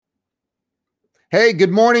Hey,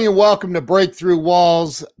 good morning and welcome to Breakthrough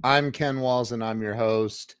Walls. I'm Ken Walls and I'm your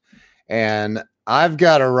host. And I've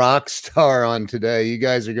got a rock star on today. You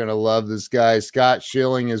guys are going to love this guy. Scott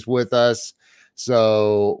Schilling is with us.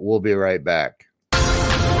 So we'll be right back.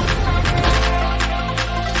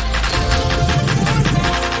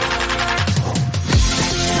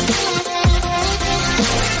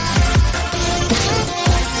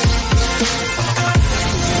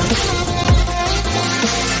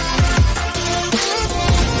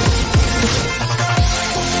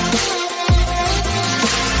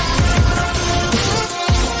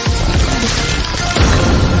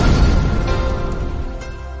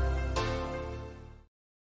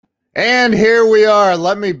 And here we are.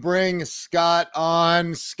 Let me bring Scott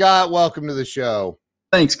on. Scott, welcome to the show.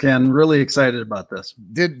 Thanks, Ken. Really excited about this.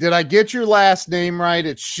 Did I get your last name right?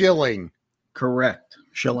 It's Schilling. Correct.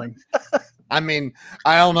 Schilling. I mean,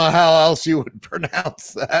 I don't know how else you would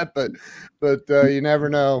pronounce that, but you never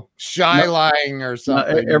know. Shyling or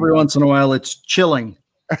something. Every once in a while, it's chilling.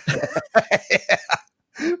 Yeah.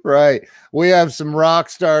 Right. We have some rock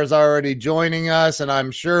stars already joining us, and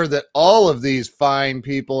I'm sure that all of these fine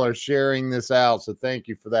people are sharing this out. So thank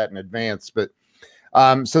you for that in advance. But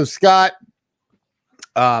so Scott,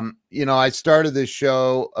 I started this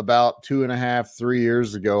show about 2.5, 3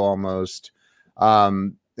 years ago almost.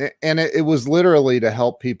 And it was literally to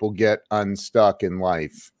help people get unstuck in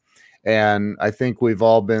life. And I think we've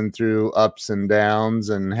all been through ups and downs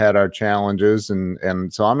and had our challenges.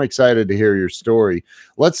 And so I'm excited to hear your story.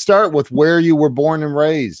 Let's start with where you were born and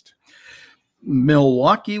raised.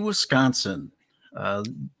 Milwaukee, Wisconsin.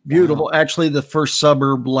 Beautiful. Wow. Actually, the first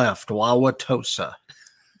suburb left, Wauwatosa.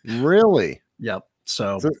 Really? Yep.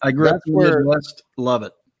 So I grew up in the Midwest. Love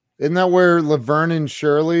it. Isn't that where Laverne and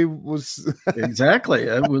Shirley was? Exactly.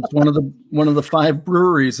 It was one of the 5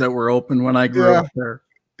 breweries that were open when I grew up there.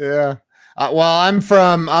 Yeah. Well, I'm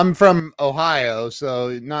from Ohio,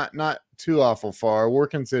 so not too awful far. We're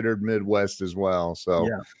considered Midwest as well. So,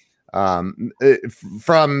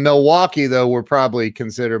 from Milwaukee, though, we're probably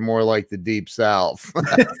considered more like the Deep South.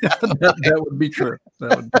 that would be true.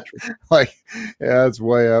 That would be true. Yeah, it's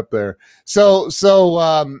way up there. So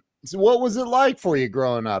what was it like for you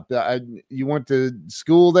growing up? You went to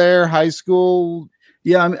school there, high school?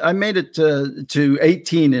 Yeah, I made it to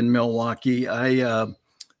 18 in Milwaukee. I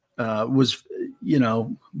was,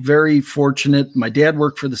 very fortunate. My dad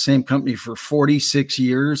worked for the same company for 46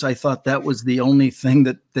 years. I thought that was the only thing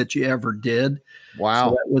that you ever did. Wow.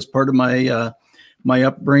 So that was part of my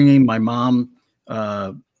upbringing. My mom,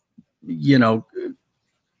 was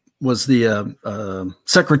the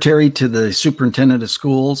secretary to the superintendent of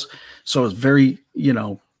schools. So I was very,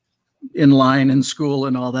 in line in school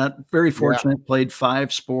and all that. Very fortunate. Yeah. Played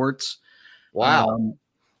 5 sports. Wow.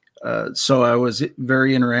 So I was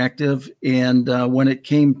very interactive. And when it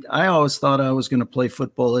came, I always thought I was going to play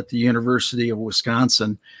football at the University of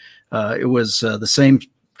Wisconsin. It was the same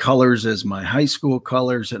colors as my high school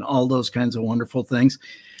colors and all those kinds of wonderful things.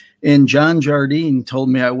 And John Jardine told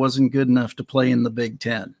me I wasn't good enough to play in the Big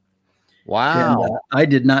Ten. Wow. And, I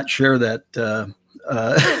did not share that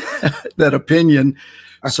that opinion.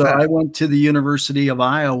 So I went to the University of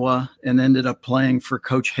Iowa and ended up playing for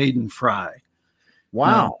Coach Hayden Fry.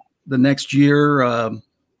 Wow. The next year,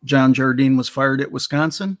 John Jardine was fired at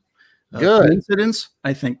Wisconsin. Good. Coincidence?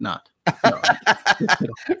 I think not. No.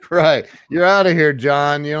 Right. You're out of here,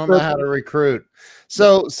 John. You don't know how to recruit.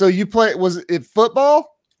 So you play, was it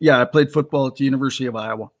football? Yeah, I played football at the University of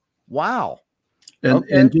Iowa. Wow.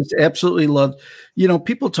 And just absolutely loved,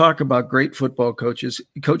 people talk about great football coaches.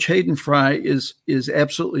 Coach Hayden Fry is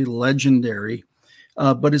absolutely legendary.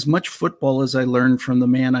 But as much football as I learned from the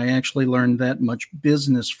man, I actually learned that much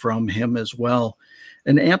business from him as well.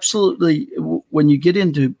 And absolutely, when you get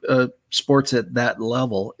into sports at that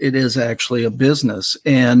level, it is actually a business.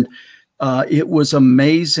 And it was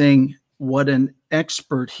amazing what an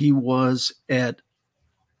expert he was at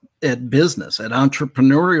business, at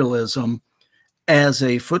entrepreneurialism as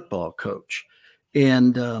a football coach.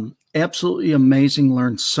 And absolutely amazing.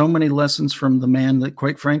 Learned so many lessons from the man that,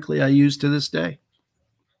 quite frankly, I use to this day.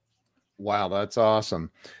 Wow, that's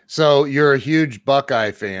awesome. So you're a huge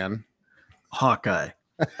Buckeye fan. Hawkeye.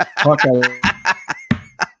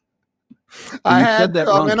 I had that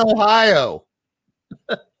wrong. I'm in Ohio.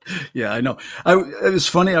 Yeah, I know. It was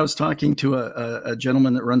funny. I was talking to a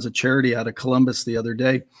gentleman that runs a charity out of Columbus the other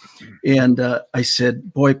day. And I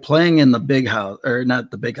said, boy, playing in the big house, or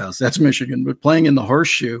not the big house, that's Michigan, but playing in the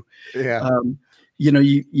horseshoe. Yeah.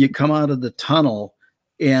 You come out of the tunnel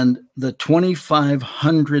and the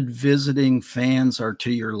 2,500 visiting fans are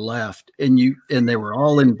to your left, and they were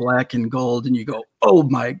all in black and gold, and you go, oh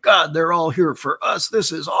my God, they're all here for us.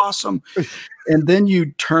 This is awesome. And then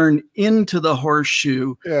you turn into the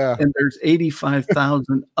horseshoe, and there's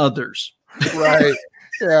 85,000 others. Right.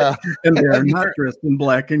 Yeah. And they are not dressed in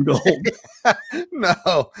black and gold.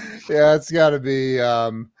 No. Yeah, it's gotta be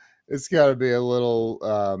a little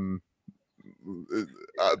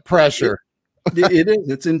pressure. It is.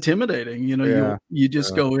 It's intimidating. You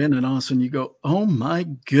just go in, and all of a sudden you go, oh my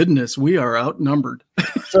goodness, we are outnumbered.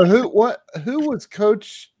 So who was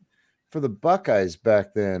coach for the Buckeyes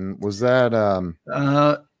back then? Was that I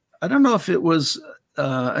don't know if it was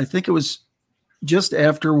I think it was just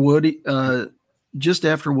after Woody and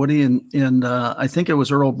I think it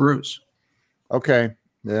was Earl Bruce. Okay.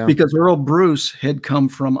 Yeah. Because Earl Bruce had come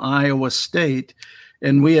from Iowa State,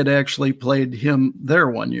 and we had actually played him there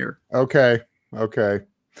one year. Okay.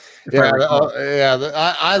 Yeah.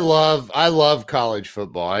 I love college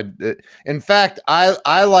football. In fact,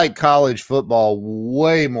 I like college football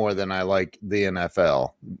way more than I like the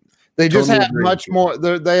NFL. They just have much more.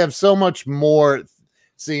 They have so much more.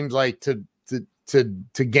 Seems like to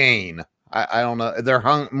gain. I don't know.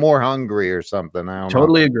 They're more hungry or something. I don't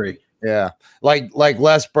totally know. Agree. Yeah, like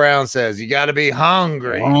Les Brown says, you got to be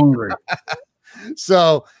hungry.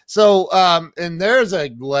 So, and there's a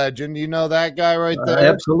legend. You know that guy right there?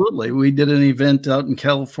 Absolutely. We did an event out in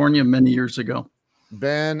California many years ago.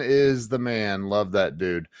 Ben is the man. Love that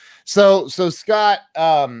dude. So Scott,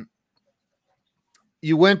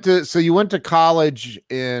 you went to college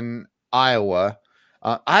in Iowa.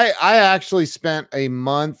 I actually spent a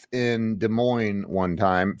month in Des Moines one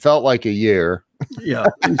time. Felt like a year. Yeah,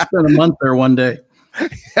 we spent a month there one day.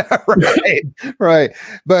 Yeah, right.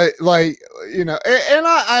 But like, and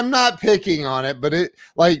I'm not picking on it, but it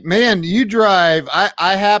like, man, you drive.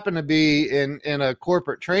 I happen to be in a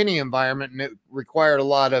corporate training environment, and it required a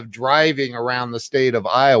lot of driving around the state of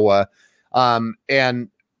Iowa. And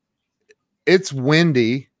it's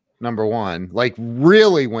windy. Number one, like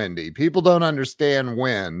really windy. People don't understand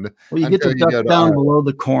wind. Well, you get to duck down below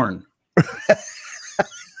the corn.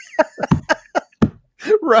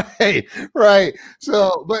 Right.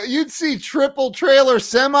 So, but you'd see triple trailer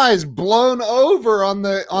semis blown over on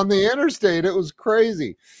the interstate. It was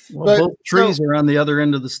crazy. Well, both trees are on the other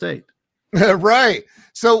end of the state. Right.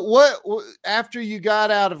 So what, after you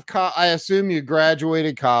got out of I assume you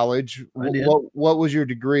graduated college. I did. What was your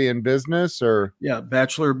degree in business or? Yeah.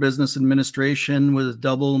 Bachelor of Business Administration with a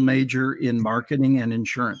double major in marketing and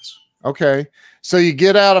insurance. Okay. So you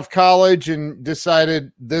get out of college and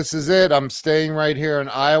decided this is it. I'm staying right here in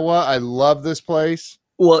Iowa. I love this place.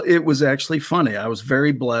 Well, it was actually funny. I was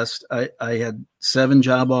very blessed. I had 7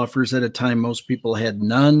 job offers at a time. Most people had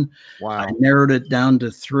none. Wow. I narrowed it down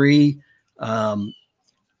to 3.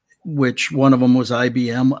 Which one of them was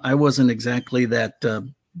IBM. I wasn't exactly that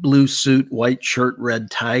blue suit, white shirt,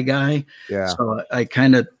 red tie guy. Yeah. So I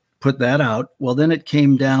kind of put that out. Well, then it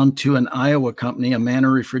came down to an Iowa company, a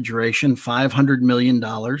Manor Refrigeration, $500 million.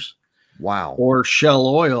 Wow. Or Shell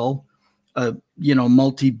Oil, a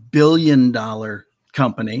multi-billion-dollar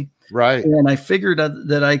company. Right. And I figured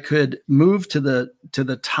that I could move to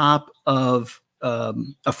the top of a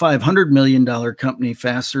 $500 million company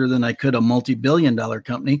faster than I could a multi-billion-dollar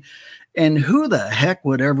company. And who the heck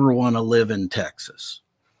would ever want to live in Texas?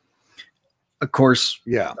 Of course,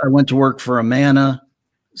 yeah. I went to work for Amana.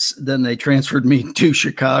 Then they transferred me to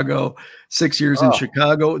Chicago, 6 years in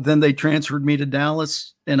Chicago. Then they transferred me to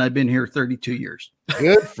Dallas, and I've been here 32 years.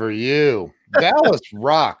 Good for you. Dallas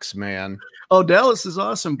rocks, man. Oh, Dallas is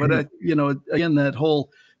awesome. But, again, that whole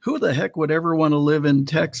who the heck would ever want to live in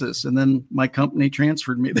Texas? And then my company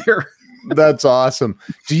transferred me there. That's awesome.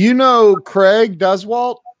 Do you know Craig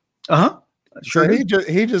Duswalt? Uh-huh. Sure. So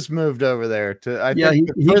he just moved over there to, he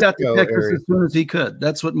got to Texas area. As soon as he could.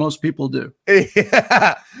 That's what most people do.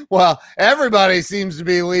 Yeah. Well, everybody seems to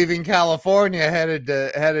be leaving California headed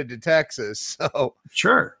to Texas. So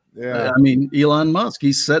sure. Yeah. I mean, Elon Musk,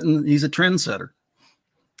 he's a trendsetter.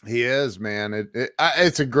 He is, man.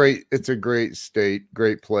 It's a great state,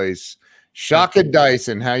 great place. Shaka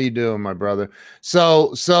Dyson, how you doing, my brother?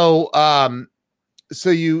 So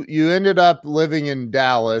you ended up living in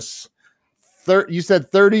Dallas. You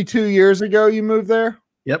said 32 years ago you moved there?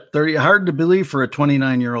 Yep, 30. Hard to believe for a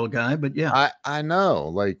 29-year-old guy, but yeah. I know.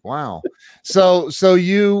 Like, wow. So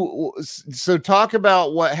talk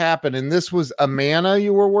about what happened. And this was Amana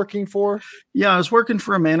you were working for? Yeah, I was working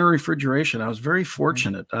for Amana Refrigeration. I was very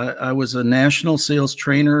fortunate. I was a national sales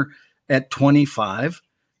trainer at 25.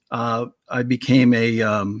 I became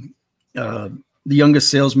a the youngest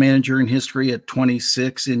sales manager in history at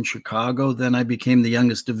 26 in Chicago. Then I became the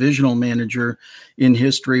youngest divisional manager in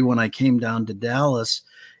history when I came down to Dallas.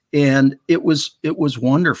 And it was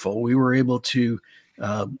wonderful. We were able to,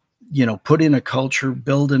 put in a culture,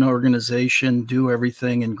 build an organization, do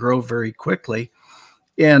everything, and grow very quickly.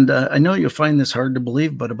 And I know you'll find this hard to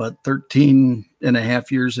believe, but about 13 and a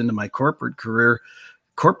half years into my corporate career,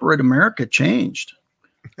 corporate America changed.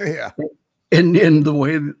 Yeah. And in the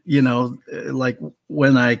way, like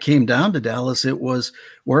when I came down to Dallas, it was,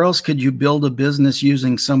 where else could you build a business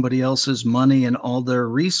using somebody else's money and all their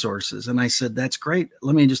resources? And I said, that's great.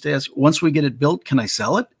 Let me just ask, once we get it built, can I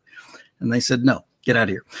sell it? And they said, no, get out of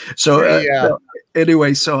here. So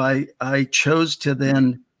anyway, so I chose to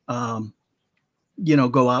then,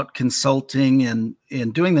 go out consulting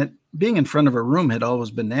and doing that. Being in front of a room had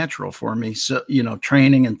always been natural for me. So,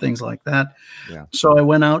 training and things like that. Yeah. So I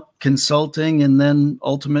went out consulting and then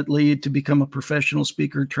ultimately to become a professional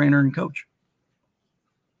speaker, trainer, and coach.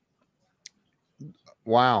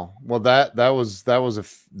 Wow. Well, that was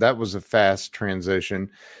a fast transition.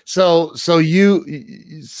 So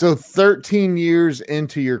 13 years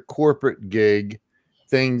into your corporate gig,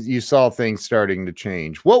 you saw things starting to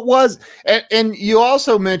change. What was, and you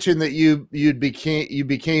also mentioned that you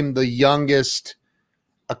became the youngest,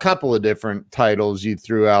 a couple of different titles you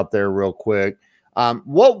threw out there real quick.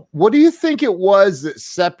 What do you think it was that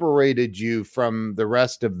separated you from the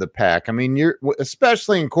rest of the pack? I mean, you're,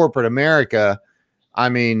 especially in corporate America, I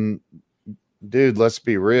mean, dude, let's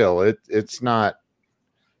be real. It's not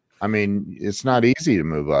easy to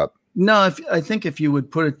move up. No, I think if you would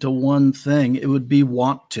put it to one thing, it would be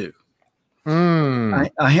want to. I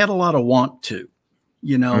had a lot of want to,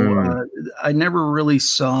 I never really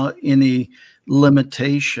saw any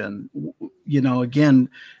limitation. Again,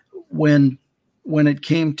 when it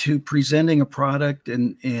came to presenting a product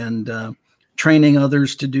and training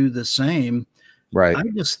others to do the same, right? I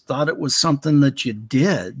just thought it was something that you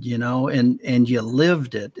did, and you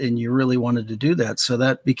lived it, and you really wanted to do that. So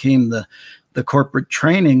that became the corporate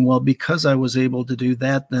training. Well, because I was able to do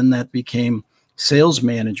that, then that became sales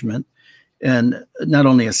management, and not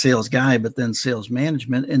only a sales guy, but then sales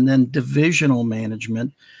management, and then divisional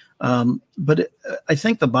management. But I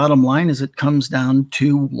think the bottom line is it comes down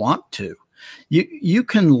to want to. You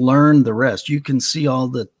can learn the rest. You can see all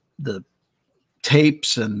the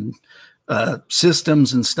tapes and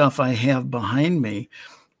systems and stuff I have behind me.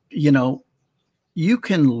 You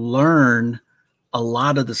can learn a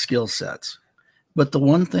lot of the skill sets, but the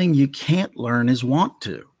one thing you can't learn is want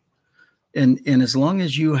to. And as long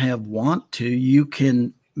as you have want to, you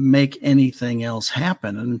can make anything else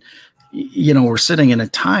happen. And, we're sitting in a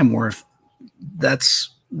time where if that's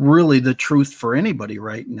really the truth for anybody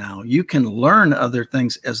right now, you can learn other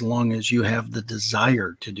things as long as you have the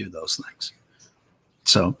desire to do those things.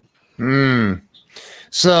 So,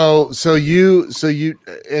 So you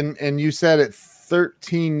said at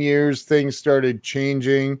 13 years, things started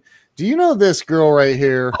changing. Do you know this girl right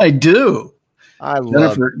here? I do. I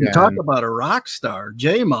love Jennifer. You talk about a rock star.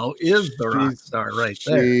 J-Mo is the rock star right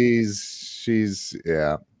there. She's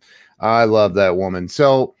yeah. I love that woman.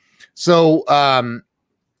 So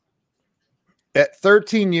at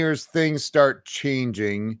 13 years, things start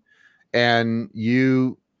changing, and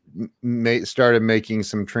you started making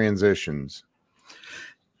some transitions.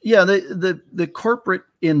 Yeah, the corporate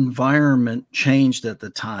environment changed at the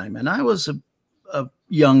time, and I was a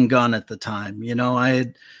young gun at the time. I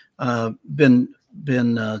had been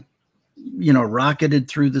rocketed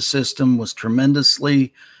through the system, was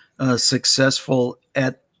tremendously successful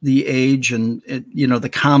at the age, and the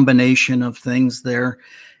combination of things there,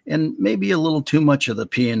 and maybe a little too much of the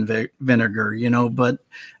pea and vinegar, but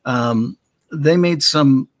they made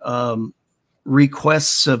some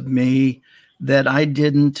requests of me that I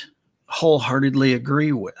didn't wholeheartedly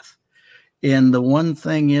agree with. And the one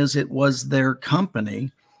thing is, it was their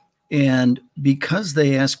company. And because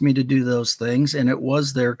they asked me to do those things and it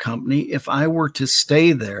was their company, if I were to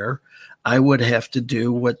stay there, I would have to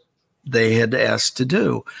do what they had asked to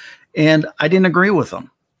do. And I didn't agree with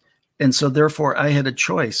them. And so therefore I had a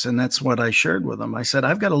choice. And that's what I shared with them. I said,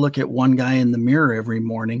 I've got to look at one guy in the mirror every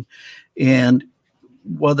morning. And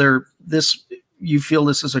whether you feel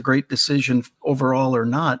this is a great decision overall or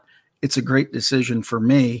not, it's a great decision for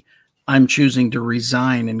me. I'm choosing to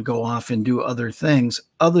resign and go off and do other things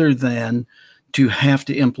other than to have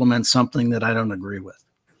to implement something that I don't agree with.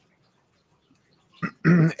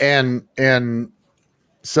 And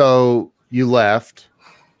so you left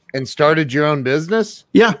and started your own business?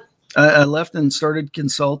 Yeah. I left and started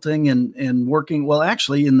consulting and working. Well,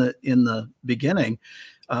 actually in the beginning,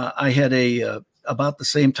 I had a about the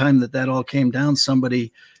same time that all came down,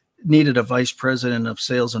 somebody needed a vice president of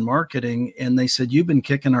sales and marketing. And they said, "You've been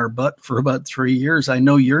kicking our butt for about 3 years. I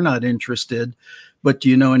know you're not interested, but do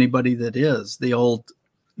you know anybody that is?" The old,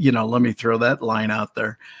 let me throw that line out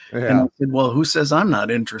there. Yeah. And I said, "Well, who says I'm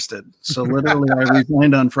not interested?" So literally I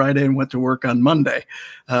resigned on Friday and went to work on Monday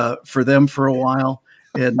for them for a while.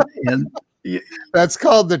 And that's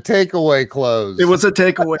called the takeaway close. It was a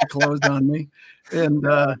takeaway close on me, and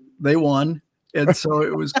they won. And so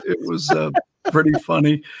it was pretty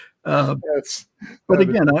funny. But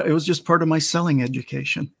again, it was just part of my selling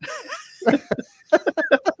education.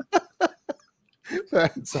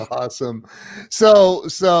 That's awesome.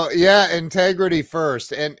 So yeah, integrity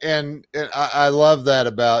first. And I love that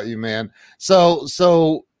about you, man.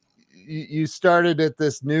 So you started at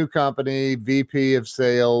this new company, VP of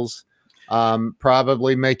sales,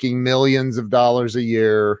 probably making millions of dollars a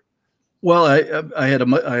year. Well, I had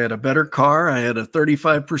a better car. I had a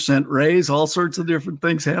 35% raise. All sorts of different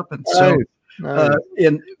things happened. So, nice.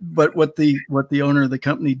 But what the owner of the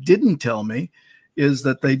company didn't tell me is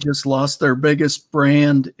that they just lost their biggest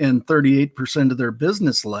brand and 38% of their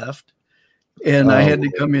business left, and I had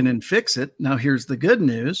to come in and fix it. Now, here's the good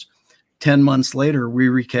news: 10 months later, we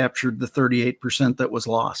recaptured the 38% that was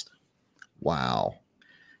lost. Wow!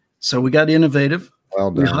 So we got innovative.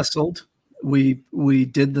 Well done. We hustled. We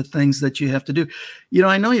did the things that you have to do.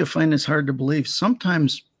 I know you find this hard to believe.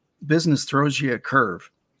 Sometimes business throws you a curve.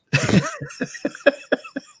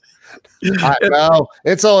 I know.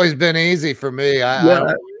 It's always been easy for me. I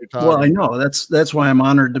know. That's why I'm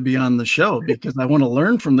honored to be on the show, because I want to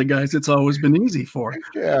learn from the guys it's always been easy for.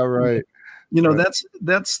 Yeah, right. Right.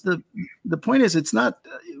 That's the point is it's not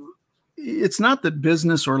that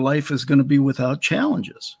business or life is going to be without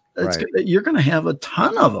challenges. You're going to have a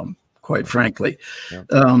ton of them. Quite frankly,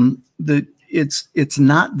 it's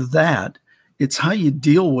not that, it's how you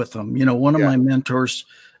deal with them. One of my mentors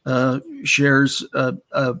shares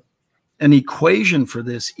an equation for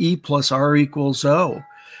this: E plus R equals O.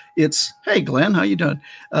 It's, "Hey, Glenn, how you doing?"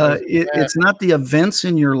 It's not the events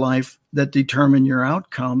in your life that determine your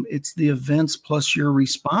outcome. It's the events plus your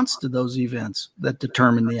response to those events that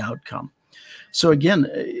determine the outcome. So again,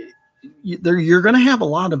 you're going to have a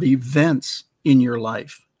lot of events in your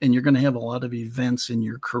life, and you're going to have a lot of events in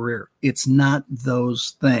your career. It's not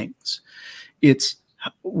those things. It's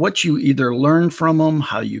what you either learn from them,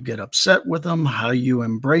 how you get upset with them, how you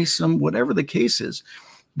embrace them, whatever the case is,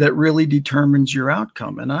 that really determines your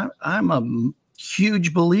outcome. And I'm a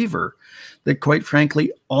huge believer that, quite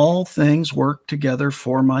frankly, all things work together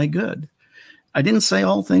for my good. I didn't say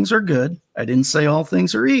all things are good. I didn't say all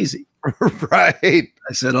things are easy. Right.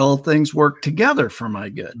 I said all things work together for my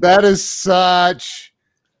good. That is such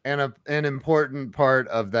an important part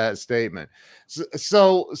of that statement.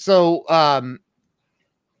 So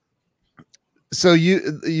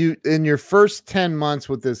you in your first 10 months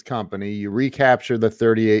with this company, you recapture the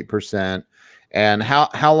 38%. And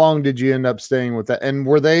how long did you end up staying with that? And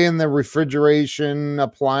were they in the refrigeration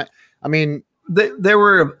appliance? I mean, they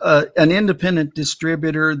were an independent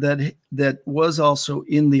distributor that was also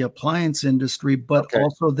in the appliance industry, but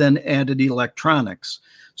also then added electronics.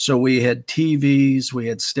 So we had TVs, we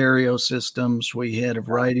had stereo systems, we had a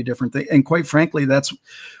variety of different things. And quite frankly, that's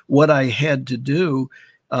what I had to do,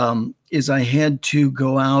 is I had to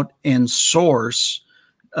go out and source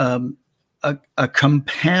a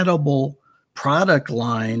compatible product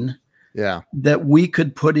line that we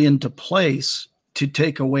could put into place to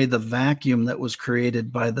take away the vacuum that was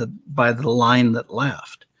created by the line that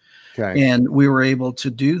left. And we were able to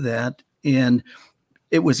do that. And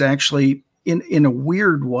it was actually in a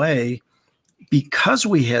weird way, because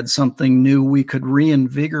we had something new, we could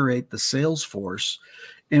reinvigorate the sales force,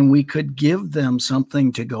 and we could give them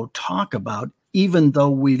something to go talk about, even though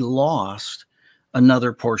we lost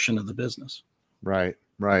another portion of the business. Right.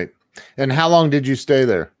 And how long did you stay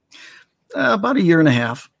there? About a year and a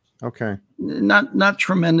half. Okay. Not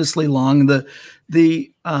tremendously long.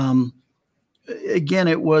 Again,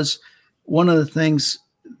 it was one of the things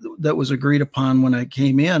that was agreed upon when I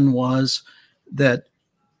came in was that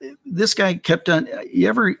this guy kept on. You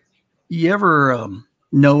ever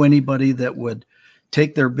know anybody that would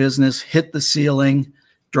take their business, hit the ceiling,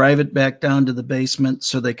 drive it back down to the basement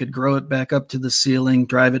so they could grow it back up to the ceiling,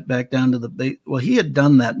 drive it back down to the well, he had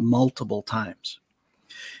done that multiple times.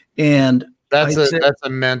 And that's a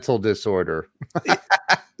mental disorder.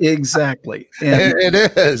 Exactly. And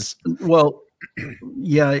it is. Well,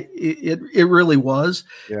 yeah, it really was.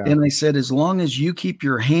 Yeah. And I said, as long as you keep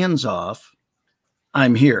your hands off,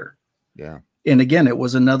 I'm here. Yeah. And again, it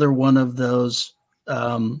was another one of those,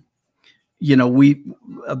 we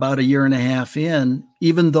about a year and a half in,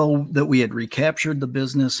 even though that we had recaptured the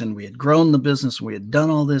business and we had grown the business, we had done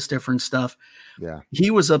all this different stuff. Yeah. He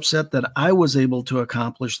was upset that I was able to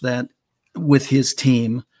accomplish that with his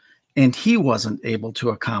team, and he wasn't able to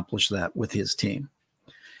accomplish that with his team.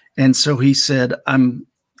 And so he said, I'm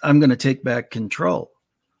going to take back control.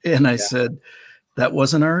 And I said, that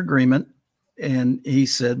wasn't our agreement. And he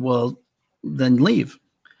said, well, then leave.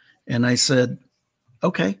 And I said,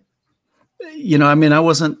 okay. I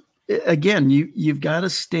wasn't, again, you've got to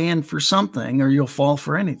stand for something or you'll fall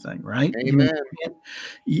for anything, right? Amen.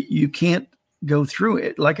 You can't go through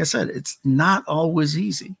it. Like I said, it's not always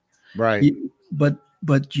easy. Right.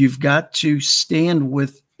 But you've got to stand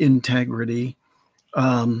with integrity,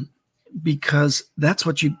 because that's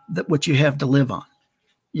what you have to live on,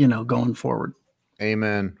 going forward.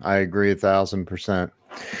 Amen. I agree 1,000%.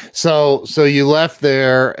 So you left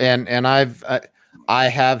there, and I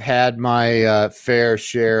have had my fair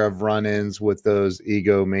share of run-ins with those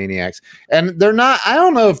egomaniacs, and they're not. I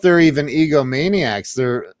don't know if they're even egomaniacs.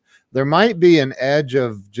 There might be an edge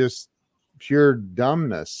of just pure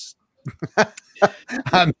dumbness.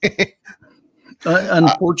 I mean,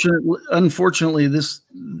 unfortunately,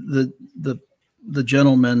 the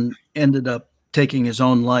gentleman ended up taking his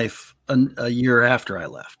own life a year after I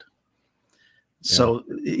left. So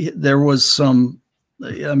there was some.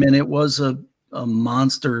 I mean, it was a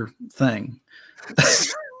monster thing.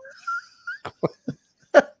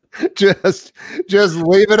 just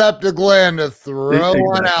leave it up to Glenn to throw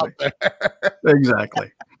one out there.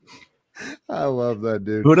 Exactly. I love that,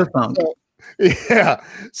 dude. Who'd have thunk? Yeah.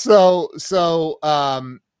 So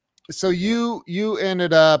you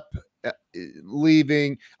ended up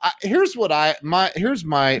leaving. Here's my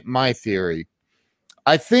theory.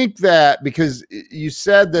 I think that because you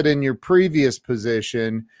said that in your previous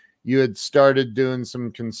position, you had started doing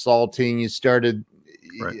some consulting. You started,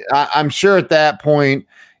 right. I'm sure at that point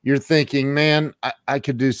you're thinking, man, I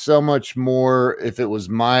could do so much more if it was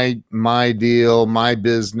my deal, my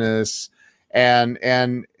business. And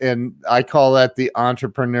I call that the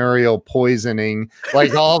entrepreneurial poisoning.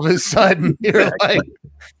 Like all of a sudden you're like,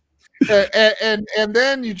 and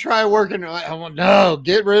then you try working. Like, oh, no,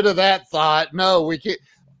 get rid of that thought. No, we can't.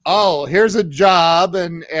 Oh, here's a job,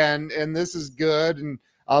 and this is good, and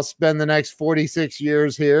I'll spend the next 46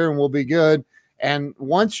 years here, and we'll be good. And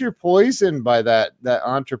once you're poisoned by that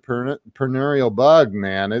entrepreneurial bug,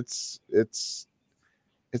 man, it's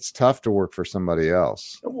tough to work for somebody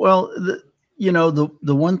else. Well,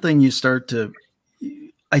 the one thing you start to,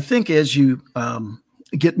 I think, as you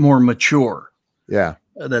get more mature. Yeah.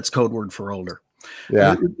 That's code word for older.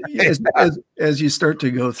 Yeah. As you start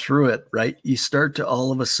to go through it, right, you start to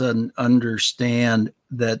all of a sudden understand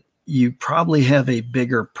that you probably have a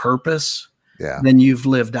bigger purpose than you've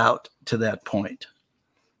lived out to that point.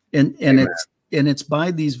 And it's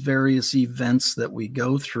by these various events that we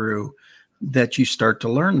go through that you start to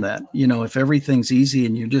learn that, if everything's easy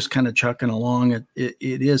and you're just kind of chucking along, it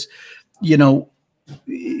is, I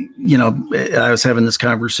was having this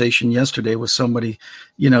conversation yesterday with somebody,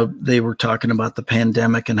 they were talking about the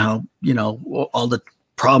pandemic and how, all the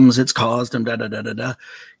problems it's caused and da.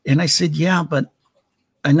 And I said, yeah, but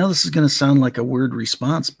I know this is going to sound like a weird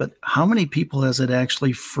response, but how many people has it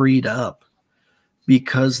actually freed up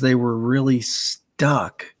because they were really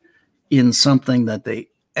stuck in something that they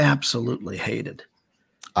absolutely hated?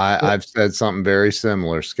 I've said something very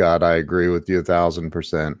similar, Scott. I agree with you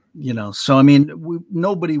 1,000%. So I mean,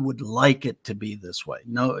 nobody would like it to be this way.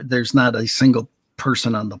 No, there's not a single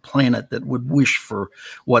person on the planet that would wish for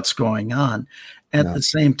what's going on. At the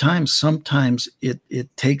same time, sometimes it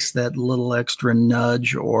takes that little extra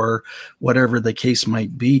nudge or whatever the case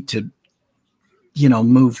might be to,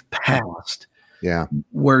 move past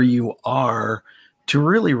where you are, to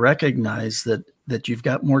really recognize that you've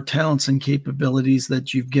got more talents and capabilities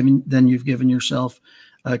that you've given yourself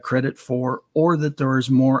credit for, or that there is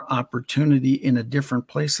more opportunity in a different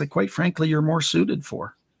place that, quite frankly, you're more suited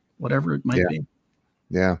for, whatever it might be.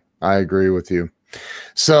 Yeah, I agree with you.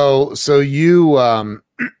 So you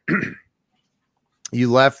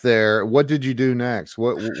you left there. What did you do next?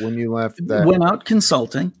 When you left that? Went out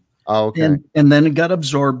consulting. Oh, okay. And then it got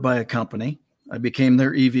absorbed by a company. I became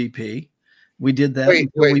their EVP. We did that. Wait.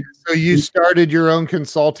 So you started your own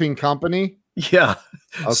consulting company? Yeah.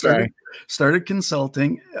 Okay. Started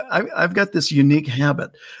consulting. I've got this unique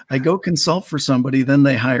habit. I go consult for somebody, then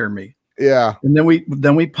they hire me. Yeah. And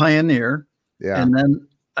then we pioneer. Yeah. And then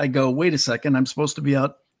I go, wait a second, I'm supposed to be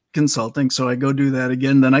out consulting. So I go do that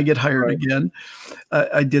again. Then I get hired again.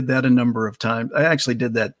 I did that a number of times. I actually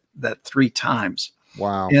did that 3 times.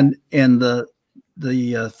 Wow. And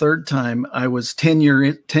the third time, I was 10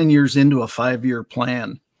 years into a 5-year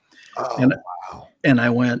plan. Oh, And, wow. and I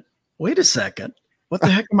went, wait a second, what the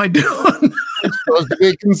heck am I doing? It's supposed to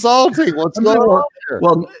be consulting. What's going on here?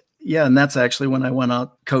 Well, yeah. And that's actually when I went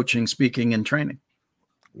out coaching, speaking, and training.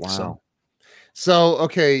 Wow. So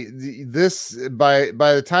okay, this by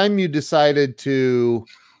the time you decided to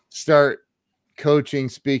start coaching,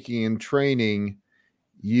 speaking, and training,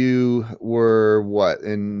 you were what,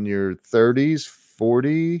 in your 30s,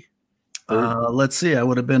 40? Let's see. I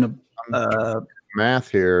would have been Math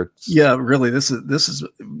here. Yeah, really. This is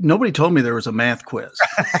nobody told me there was a math quiz.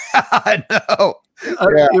 I know.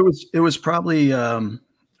 Yeah. It was probably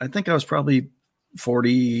I think I was probably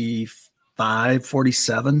 45,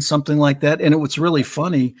 47, something like that. And what's really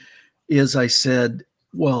funny is I said,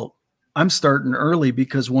 well, I'm starting early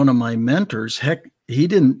because one of my mentors, heck, he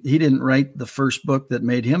didn't write the first book that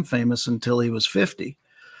made him famous until he was 50.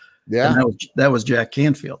 Yeah. And that was Jack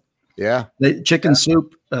Canfield. Yeah. Chicken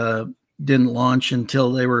Soup didn't launch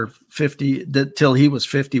until they were 50, till he was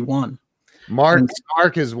 51. Mark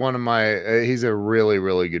is one of my, he's a really,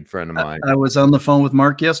 really good friend of mine. I was on the phone with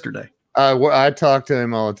Mark yesterday. I talk to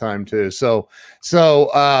him all the time too. So,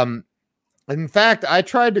 in fact, I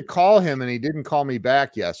tried to call him and he didn't call me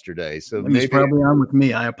back yesterday. So he's probably on with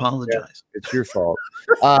me. I apologize. Yeah, it's your fault.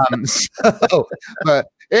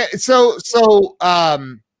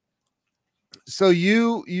 So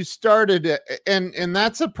you started, and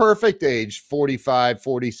that's a perfect age, 45,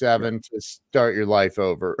 47, to start your life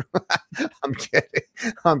over. I'm kidding.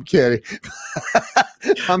 I'm kidding.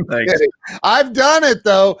 I've done it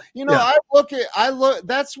though. I look,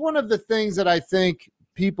 that's one of the things that I think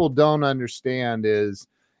people don't understand is,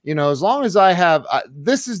 as long as I have,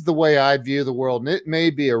 this is the way I view the world, and it may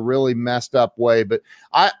be a really messed up way, but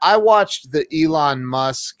I watched the Elon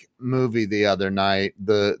Musk movie the other night,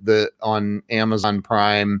 the on Amazon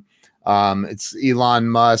Prime. It's Elon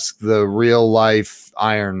Musk, the real life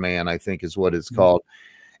Iron Man, I think is what it's called.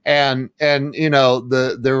 And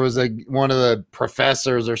there was one of the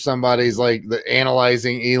professors or somebody's like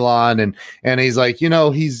analyzing Elon, and he's like,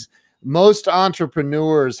 most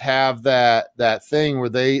entrepreneurs have that thing where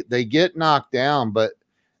they get knocked down, but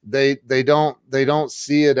they don't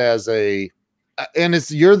see it as and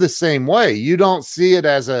you're the same way. You don't see it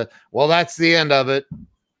as well, that's the end of it.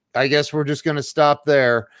 I guess we're just going to stop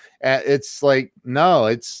there. It's like, no,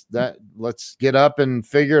 it's that, let's get up and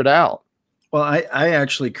figure it out. Well, I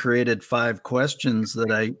actually created 5 questions that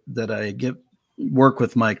I work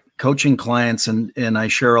with my coaching clients, and I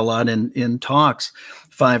share a lot in talks.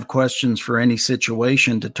 5 questions for any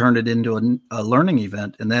situation to turn it into a learning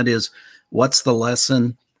event. And that is, what's the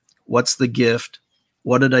lesson? What's the gift?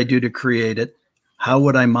 What did I do to create it? How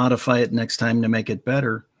would I modify it next time to make it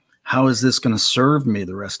better? How is this going to serve me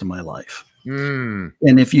the rest of my life? And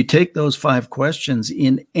if you take those 5 questions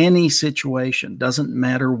in any situation, doesn't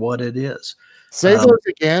matter what it is. Say those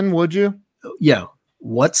again, would you? Yeah.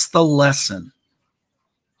 What's the lesson?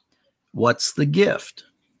 What's the gift?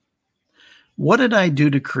 What did I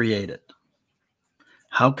do to create it?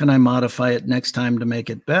 How can I modify it next time to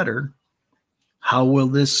make it better? How will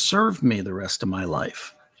this serve me the rest of my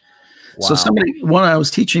life? Wow. So when I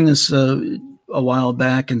was teaching this a while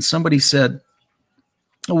back, and somebody said,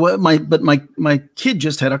 well, my kid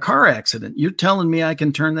just had a car accident. You're telling me I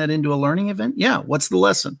can turn that into a learning event? Yeah. What's the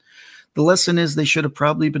lesson? The lesson is they should have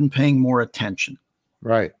probably been paying more attention.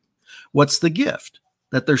 Right. What's the gift?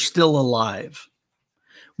 That they're still alive.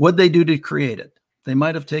 What'd they do to create it? They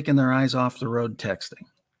might have taken their eyes off the road texting.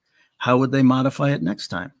 How would they modify it next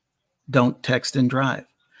time? Don't text and drive.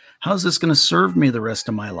 How's this going to serve me the rest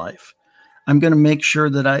of my life? I'm going to make sure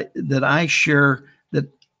that I share that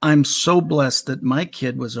I'm so blessed that my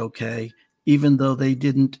kid was okay, even though they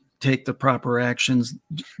didn't take the proper actions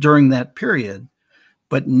during that period.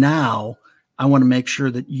 But now I want to make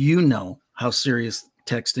sure that how serious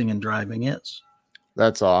texting and driving is.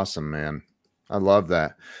 That's awesome, man. I love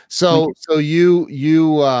that. So you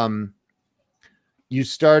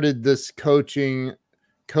started this coaching,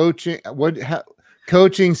 coaching,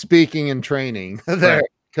 speaking, and training there. Right.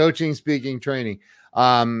 Coaching, speaking, training,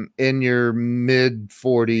 in your mid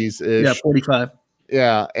 40s ish. Yeah, 45.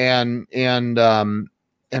 Yeah. And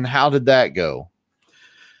how did that go?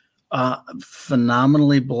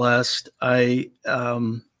 Phenomenally blessed.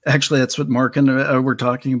 Actually, that's what Mark and I were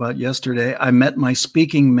talking about yesterday. I met my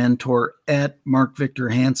speaking mentor at Mark Victor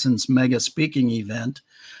Hansen's mega speaking event.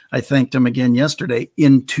 I thanked him again yesterday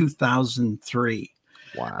in 2003.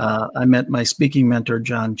 Wow. I met my speaking mentor,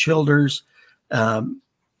 John Childers.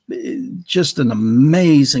 Just an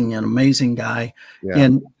amazing guy. Yeah.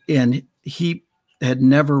 And he had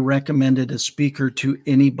never recommended a speaker to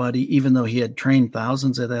anybody, even though he had trained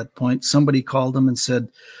thousands at that point. Somebody called him and said,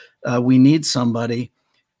 we need somebody.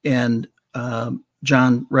 And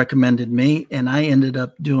John recommended me, and I ended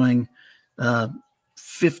up doing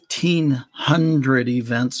 1,500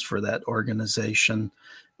 events for that organization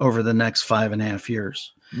over the next 5.5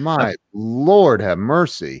 years. My Lord have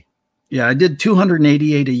mercy. Yeah, I did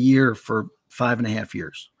 288 a year for 5.5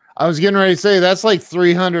 years. I was getting ready to say that's like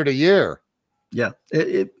 300 a year. Yeah.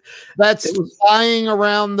 That's flying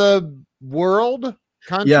around the world.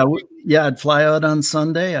 Country? Yeah. I'd fly out on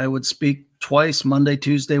Sunday. I would speak twice, Monday,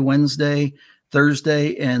 Tuesday, Wednesday,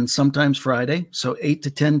 Thursday, and sometimes Friday. So 8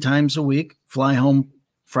 to 10 times a week, fly home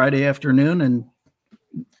Friday afternoon and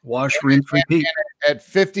wash, rinse, repeat. At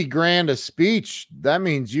 50 grand a speech, that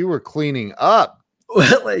means you were cleaning up.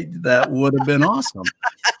 Well, that would have been awesome.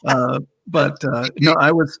 But no,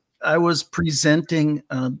 I was presenting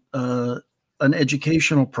an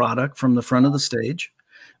educational product from the front of the stage,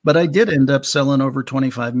 but I did end up selling over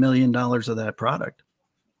 $25 million of that product.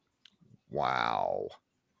 Wow.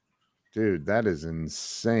 Dude, that is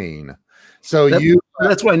insane. So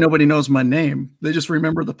that's why nobody knows my name. They just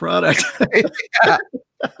remember the product. Yeah.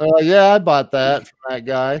 Yeah, I bought that from that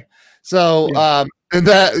guy. So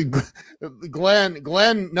that Glenn,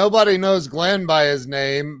 nobody knows Glenn by his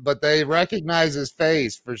name, but they recognize his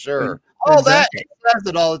face for sure. Oh, that he says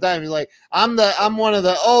it all the time. He's like, I'm one of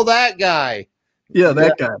the that guy. Yeah,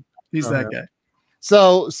 that guy. He's that guy.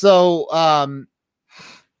 So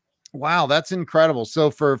wow, that's incredible. So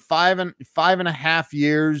for 5.5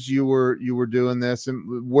 years you were doing this,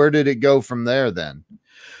 and where did it go from there then?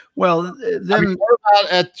 Well, then what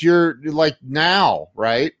about at your like now,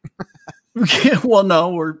 right? Well, no,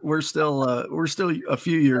 we're still a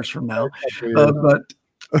few years from now, but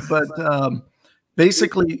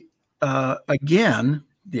basically, again,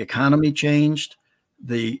 the economy changed.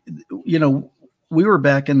 We were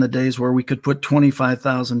back in the days where we could put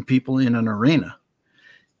 25,000 people in an arena,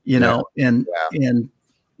 and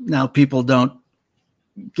now people don't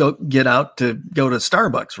get out to go to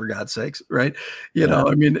Starbucks, for God's sakes, right?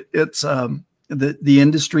 I mean, it's the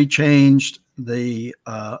industry changed. A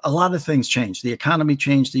lot of things changed. The economy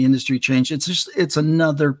changed. The industry changed. It's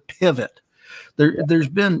another pivot. There's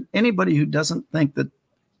been anybody who doesn't think that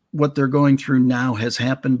what they're going through now has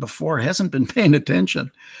happened before hasn't been paying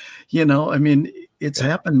attention. I mean, it's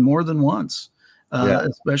happened more than once,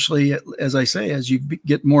 especially as I say, as you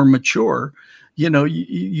get more mature,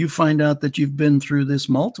 you find out that you've been through this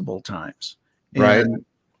multiple times. Right.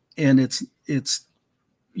 And it's,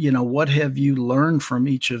 what have you learned from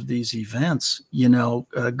each of these events,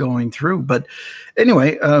 going through? But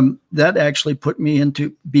anyway, that actually put me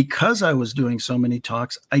into, because I was doing so many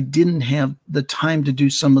talks, I didn't have the time to do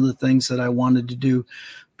some of the things that I wanted to do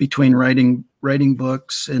between writing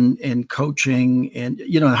books and coaching, and,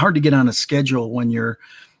 hard to get on a schedule when you're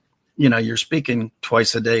speaking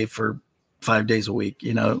twice a day for 5 days a week,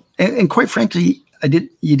 and quite frankly,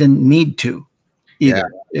 you didn't need to either.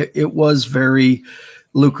 Yeah. It was very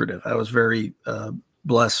lucrative. I was very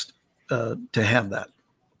blessed to have that.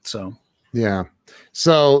 So, yeah.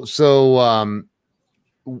 So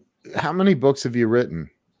how many books have you written?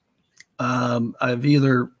 I've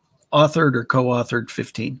either authored or co-authored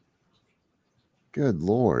 15. Good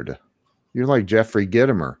Lord. You're like Jeffrey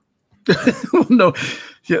Gitomer. No.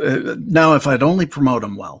 Yeah, now, if I'd only promote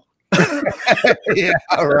them well. Yeah.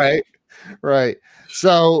 Right.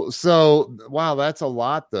 So wow, that's a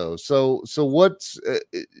lot though. So what's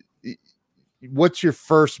your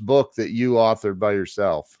first book that you authored by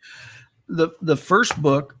yourself? The first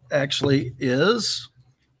book actually is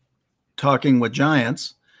Talking with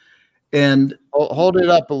Giants, and hold it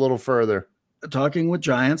up a little further. Talking with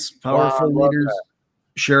Giants, Powerful Leaders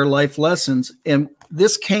Share Life Lessons. And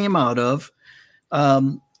this came out of,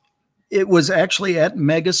 it was actually at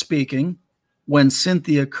Mega Speaking when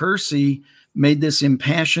Cynthia Kersey made this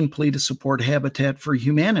impassioned plea to support Habitat for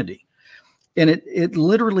Humanity. And it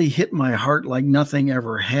literally hit my heart like nothing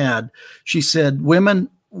ever had. She said,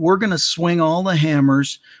 women, we're going to swing all the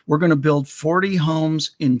hammers. We're going to build 40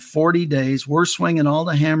 homes in 40 days. We're swinging all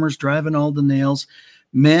the hammers, driving all the nails.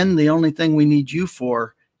 Men, the only thing we need you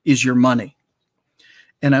for is your money.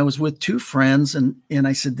 And I was with two friends, and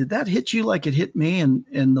I said, did that hit you like it hit me?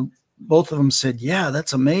 And both of them said, yeah,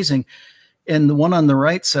 that's amazing. And the one on the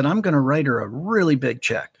right said, I'm going to write her a really big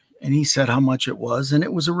check. And he said how much it was, and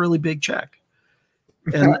it was a really big check.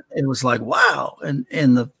 And it was like, wow. And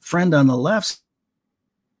the friend on the left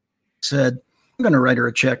said, I'm going to write her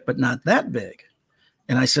a check, but not that big.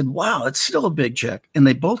 And I said, wow, it's still a big check. And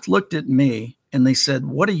they both looked at me and they said,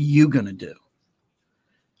 what are you going to do?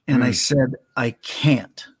 And I said, I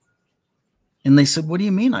can't. And they said, what do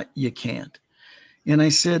you mean you can't? And I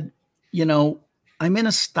said, I'm in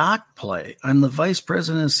a stock play. I'm the vice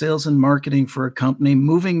president of sales and marketing for a company,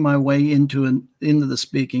 moving my way into the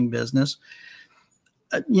speaking business.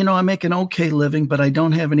 I make an okay living, but I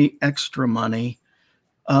don't have any extra money.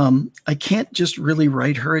 I can't just really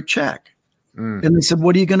write her a check. And they said,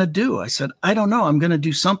 what are you going to do? I said, I don't know. I'm going to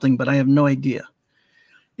do something, but I have no idea.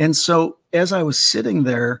 And so as I was sitting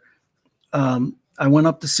there, I went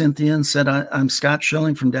up to Cynthia and said, I'm Scott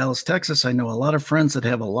Schilling from Dallas, Texas. I know a lot of friends that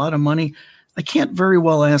have a lot of money. I can't very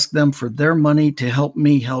well ask them for their money to help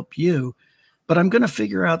me help you, but I'm going to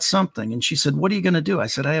figure out something. And she said, what are you going to do? I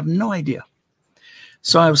said, I have no idea.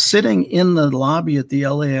 So I was sitting in the lobby at the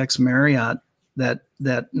LAX Marriott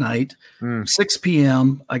that night, 6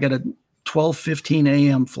 p.m. I got a 12:15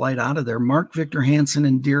 a.m. flight out of there. Mark Victor Hansen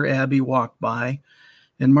and Dear Abby walked by.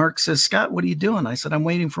 And Mark says, Scott, what are you doing? I said, I'm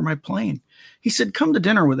waiting for my plane. He said, come to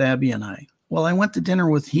dinner with Abby and I. Well, I went to dinner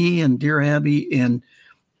with he and Dear Abby and,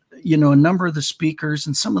 a number of the speakers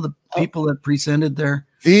and some of the people that presented there.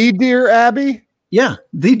 The Dear Abby? Yeah,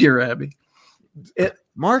 the Dear Abby.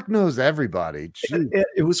 Mark knows everybody.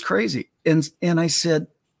 It was crazy. And I said,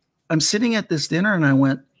 I'm sitting at this dinner and I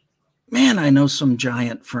went, man, I know some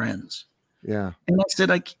giant friends. Yeah. And I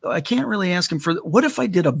said, I can't really ask him for, what if I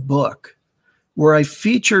did a book where I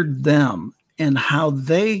featured them and how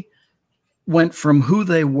they went from who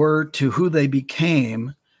they were to who they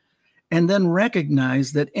became, and then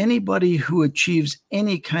recognize that anybody who achieves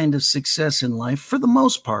any kind of success in life, for the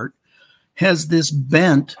most part, has this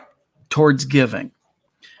bent towards giving.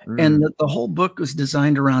 And that the whole book was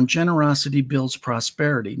designed around generosity builds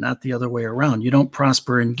prosperity, not the other way around. You don't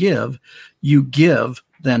prosper and give, you give,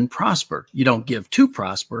 then prosper. You don't give to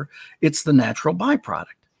prosper. It's the natural byproduct.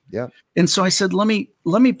 Yeah. And so I said, let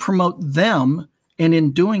me promote them. And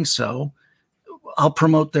in doing so, I'll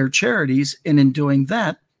promote their charities. And in doing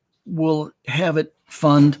that, we'll have it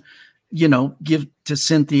fund, give to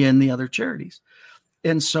Cynthia and the other charities.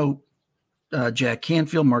 And so Jack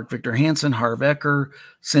Canfield, Mark Victor Hansen, Harv Eker,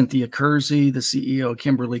 Cynthia Kersey, the CEO,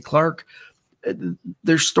 Kimberly-Clark,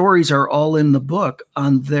 their stories are all in the book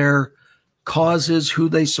on their causes, who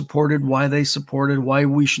they supported, why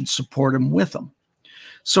we should support them with them.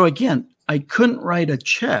 So again, I couldn't write a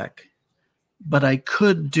check, but I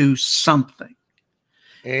could do something.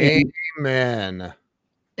 Amen.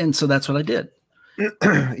 And so that's what I did.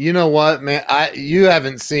 You know what, man? You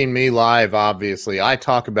haven't seen me live, obviously. I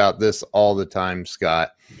talk about this all the time,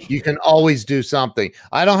 Scott. You can always do something.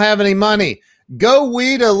 I don't have any money. Go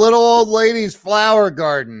weed a little old lady's flower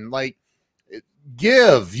garden. Like,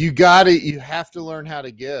 give. You got it. You have to learn how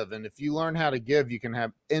to give. And if you learn how to give, you can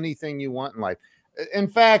have anything you want in life. In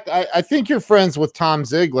fact, I think you're friends with Tom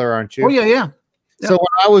Ziegler, aren't you? Oh, yeah. So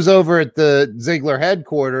when I was over at the Ziegler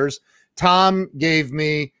headquarters, Tom gave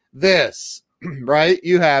me this. Right?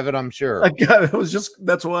 You have it, I'm sure. I got it.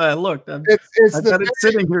 That's why I looked. I've got it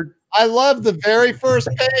sitting here. I love the very first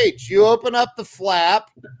page. You open up the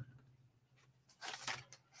flap.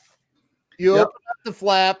 Open up the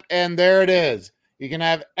flap, and there it is. You can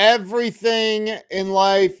have everything in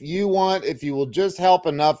life you want if you will just help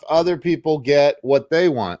enough other people get what they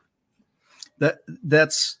want. That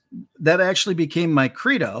actually became my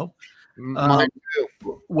credo. Mine too.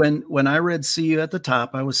 When I read "See You at the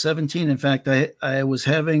Top," I was 17. In fact, I was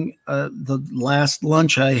having the last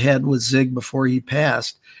lunch I had with Zig before he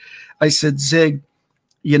passed. I said, Zig,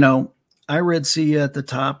 I read "See You at the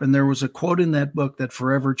Top," and there was a quote in that book that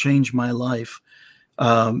forever changed my life.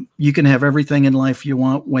 You can have everything in life you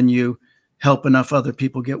want when you help enough other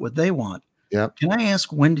people get what they want. Yeah. Can I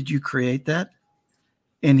ask, when did you create that?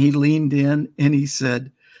 And he leaned in and he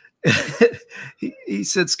said, he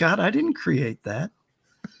said, Scott, I didn't create that.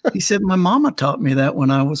 He said, my mama taught me that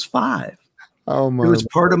when I was 5. Oh my! It was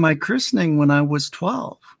part of my christening when I was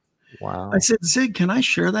 12. Wow. I said, Zig, can I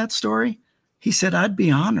share that story? He said, I'd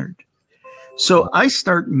be honored. So I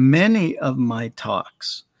start many of my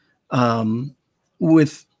talks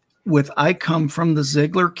with I come from the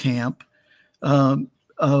Ziegler camp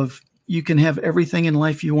of you can have everything in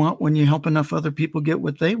life you want when you help enough other people get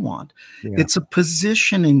what they want. Yeah. It's a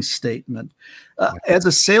positioning statement. As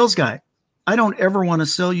a sales guy, I don't ever want to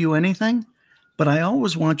sell you anything, but I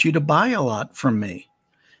always want you to buy a lot from me.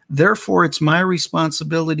 Therefore, it's my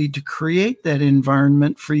responsibility to create that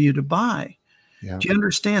environment for you to buy. Yeah. Do you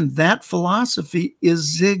understand? That philosophy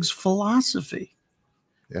is Zig's philosophy.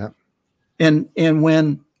 Yeah. And if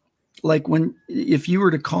you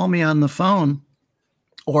were to call me on the phone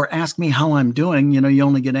or ask me how I'm doing. You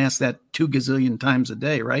only get asked that 2 gazillion times a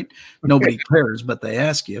day, right? Nobody cares, but they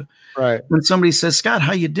ask you. Right. When somebody says, Scott,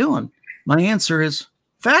 how you doing? My answer is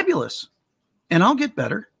fabulous, and I'll get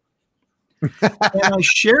better. And I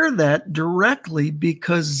share that directly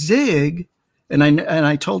because Zig, and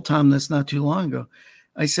I told Tom this not too long ago.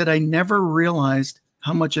 I said I never realized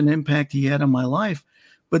how much an impact he had on my life.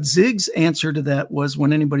 But Zig's answer to that was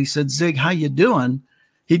when anybody said, Zig, how you doing?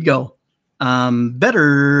 He'd go,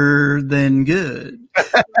 better than good.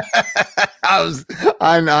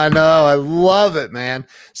 I know. I love it, man.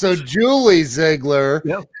 So Julie Ziegler,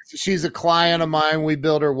 Yep. She's a client of mine. We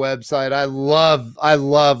built her website. I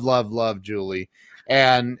love Julie.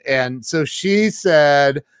 And so she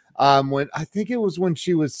said, when I think it was when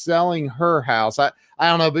she was selling her house, I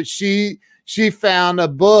don't know, but she found a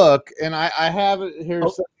book, and I have it here in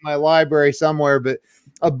my library somewhere, but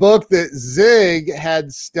a book that Zig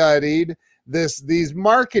had studied. These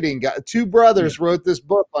marketing guys, two brothers wrote this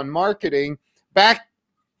book on marketing back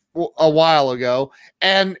a while ago,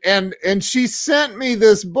 and she sent me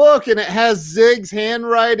this book, and it has Zig's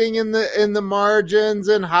handwriting in the margins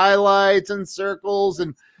and highlights and circles,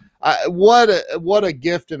 and what a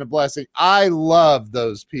gift and a blessing. I love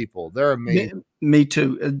those people. They're amazing. Me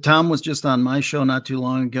too. Tom was just on my show not too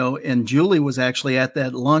long ago, and Julie was actually at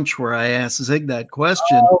that lunch where I asked Zig that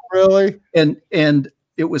question. Oh, really? And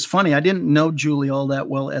it was funny. I didn't know Julie all that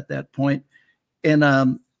well at that point.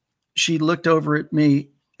 And she looked over at me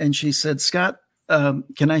and she said, Scott,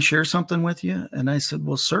 can I share something with you? And I said,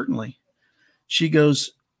 well, certainly. She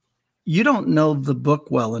goes, you don't know the book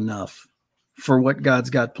well enough for what God's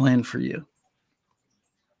got planned for you.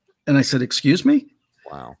 And I said, excuse me?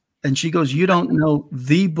 Wow. And she goes, you don't know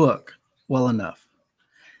the book well enough.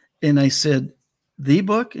 And I said, the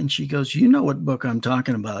book? And she goes, you know what book I'm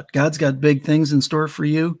talking about. God's got big things in store for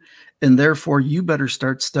you, and therefore you better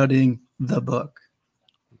start studying the book.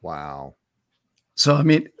 Wow. So, I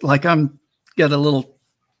mean, like I'm got a little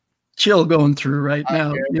chill going through right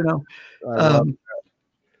now,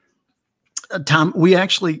 Tom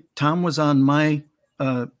was on my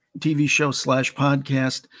TV show /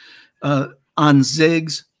 podcast on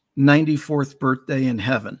Zig's 94th birthday in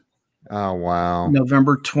heaven. Oh, wow.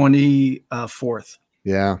 November 24th.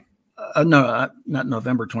 Yeah. No, not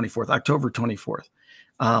November 24th, October 24th.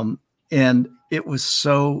 And it was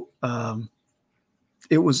so,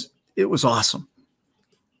 it was awesome.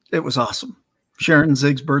 It was awesome. Sharing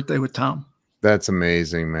Zig's birthday with Tom. That's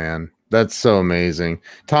amazing, man. That's so amazing.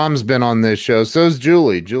 Tom's been on this show. So's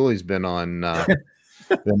Julie. Julie's been on. I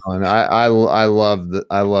love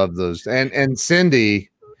those. And Cindy.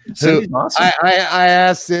 Cindy's awesome. I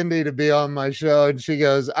asked Cindy to be on my show, and she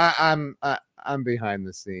goes, I'm behind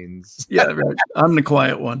the scenes. Yeah, right. I'm the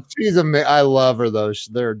quiet one. She's I love her though.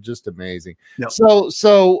 They're just amazing. Yep.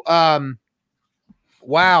 So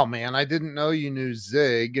wow, man, I didn't know you knew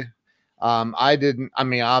Zig. I didn't. I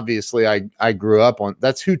mean, obviously, I grew up on.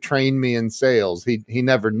 That's who trained me in sales. He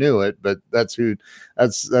never knew it, but that's who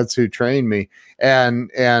trained me. And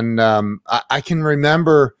I can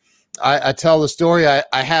remember. I tell the story.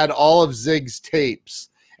 I had all of Zig's tapes,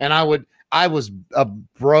 and I was a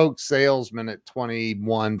broke salesman at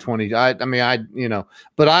 21, 20.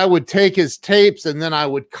 But I would take his tapes and then I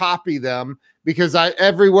would copy them because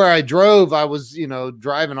everywhere I drove, I was,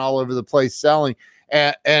 driving all over the place selling.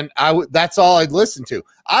 And that's all I'd listen to.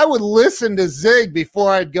 I would listen to Zig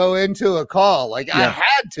before I'd go into a call. I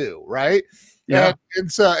had to, right? Yeah.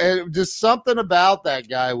 And so just something about that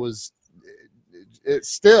guy was, it's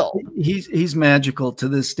still. He's magical to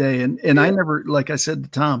this day. And I never, like I said to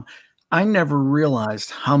Tom, I never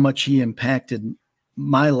realized how much he impacted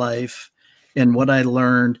my life and what I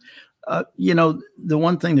learned. The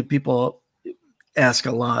one thing that people ask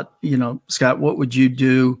a lot, Scott, what would you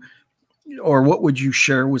do or what would you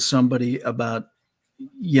share with somebody about,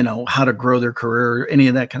 how to grow their career or any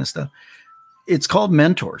of that kind of stuff? It's called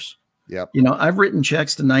mentors. Yep. I've written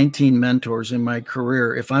checks to 19 mentors in my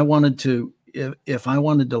career. If I wanted to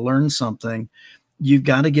learn something, you've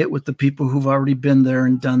got to get with the people who've already been there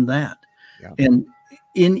and done that. Yeah. And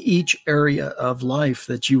in each area of life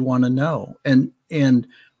that you want to know. And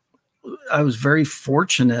I was very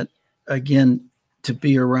fortunate, again, to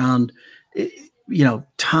be around,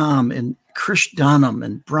 Tom and Chris Dunham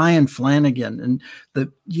and Brian Flanagan and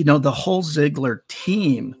the whole Ziegler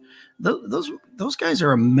team. Those guys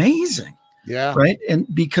are amazing. Yeah. Right. And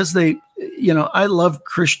because I love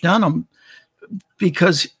Chris Dunham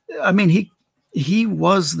because, he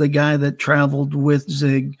was the guy that traveled with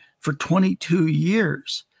Zig for 22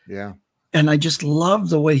 years. Yeah. And I just love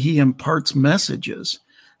the way he imparts messages.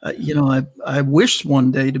 I wish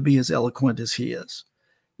one day to be as eloquent as he is.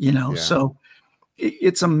 So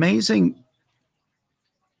it's amazing.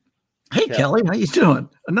 Hey, Kelly, how you doing?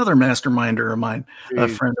 Another masterminder of mine, a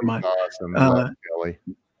friend of mine. Awesome. Love Kelly.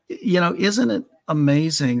 Isn't it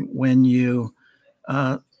amazing when you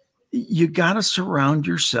got to surround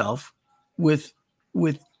yourself with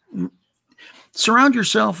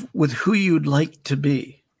who you'd like to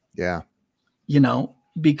be. Yeah.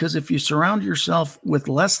 Because if you surround yourself with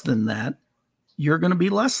less than that, you're going to be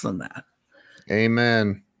less than that.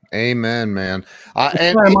 Amen. Amen, man.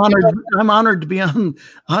 I'm honored to be on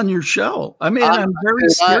your show. I mean, I'm very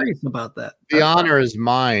serious about that. The honor is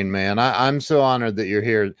mine, man. I'm so honored that you're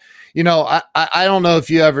here. I don't know if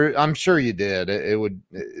you ever, I'm sure you did.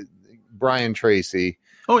 Brian Tracy.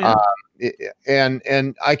 Oh yeah.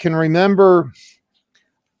 And I can remember,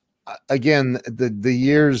 again, the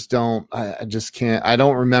years I just can't, I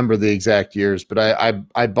don't remember the exact years, but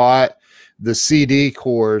I bought the CD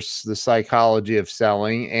course, The Psychology of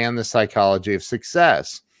Selling and The Psychology of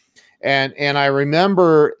Success. And I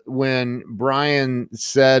remember when Brian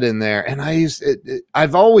said in there, and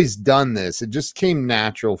I've always done this. It just came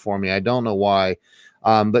natural for me. I don't know why.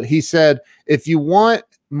 But he said, if you want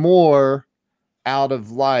more out of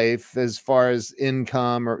life as far as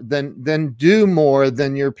income, then do more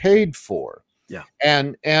than you're paid for. Yeah.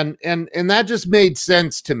 And that just made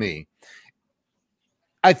sense to me.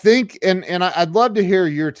 I think, and I'd love to hear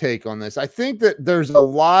your take on this. I think that there's a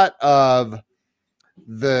lot of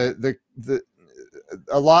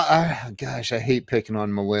gosh, I hate picking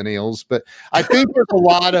on millennials, but I think there's a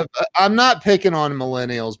lot of, I'm not picking on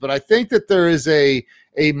millennials, but I think that there is a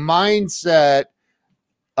mindset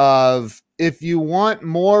of, if you want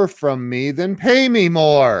more from me, then pay me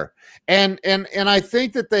more. And I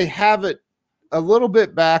think that they have it a little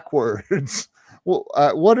bit backwards. Well,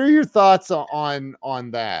 what are your thoughts on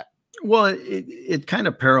that? Well, it kind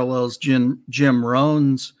of parallels Jim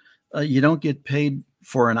Rohn's. You don't get paid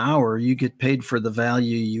for an hour; you get paid for the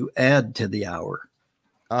value you add to the hour.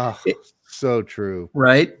 Oh, so true,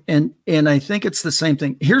 right? And I think it's the same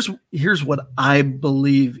thing. Here's what I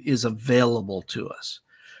believe is available to us.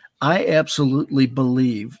 I absolutely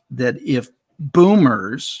believe that if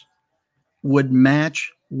boomers would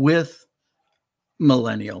match with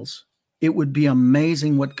millennials, it would be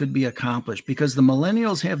amazing what could be accomplished, because the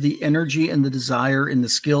millennials have the energy and the desire and the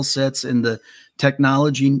skill sets and the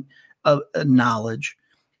technology knowledge.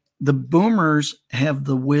 The boomers have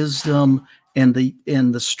the wisdom and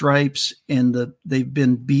the stripes and they've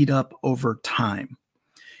been beat up over time.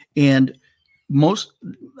 And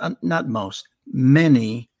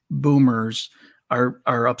many boomers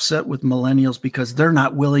are upset with millennials because they're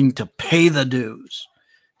not willing to pay the dues.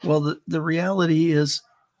 Well, the reality is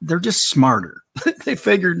they're just smarter. They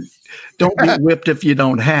figured, don't get whipped if you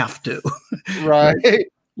don't have to. Right.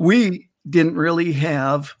 We didn't really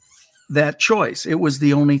have that choice. It was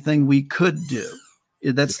the only thing we could do.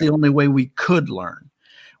 That's the only way we could learn.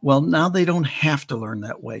 Well, now they don't have to learn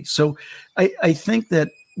that way. So I think that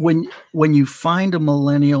when you find a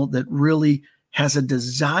millennial that really has a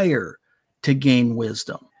desire to gain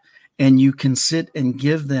wisdom and you can sit and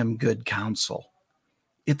give them good counsel,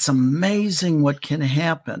 it's amazing what can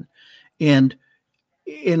happen. And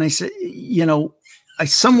I said, I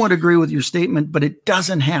somewhat agree with your statement, but it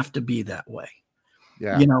doesn't have to be that way.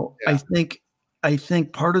 Yeah. I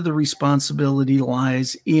think part of the responsibility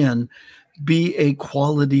lies in be a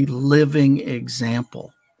quality living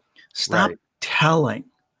example. Stop telling,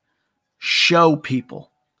 show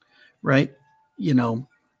people, right?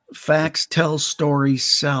 Facts tell,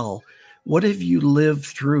 stories sell. What have you lived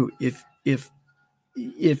through? If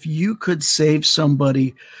you could save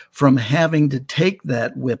somebody from having to take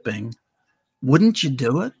that whipping, wouldn't you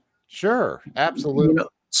do it? Sure, absolutely.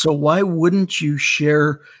 So why wouldn't you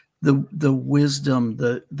share the wisdom,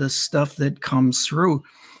 the stuff that comes through?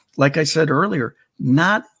 Like I said earlier,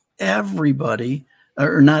 not everybody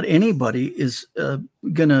or not anybody is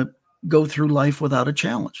going to go through life without a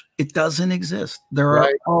challenge. It doesn't exist. There are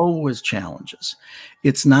always challenges.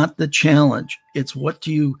 It's not the challenge. It's what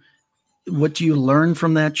do you learn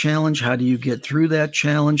from that challenge? How do you get through that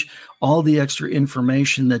challenge? All the extra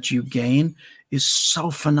information that you gain is so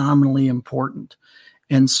phenomenally important.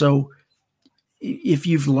 And so if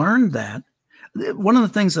you've learned that, one of the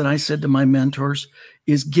things that I said to my mentors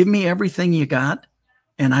is, give me everything you got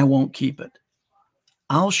and I won't keep it.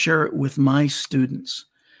 I'll share it with my students.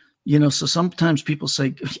 So sometimes people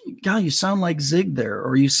say, God, you sound like Zig there,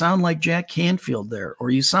 or you sound like Jack Canfield there,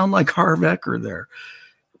 or you sound like Harv Eker there.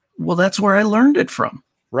 Well, that's where I learned it from.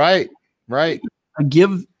 Right. I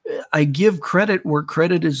give I give credit where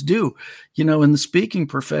credit is due. In the speaking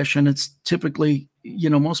profession, it's typically,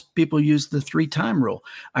 most people use the 3-time rule.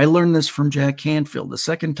 I learned this from Jack Canfield. The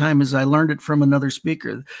second time is I learned it from another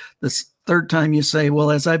speaker. The third time you say,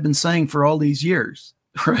 well, as I've been saying for all these years,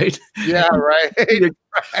 right? Yeah, right.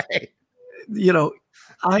 Right.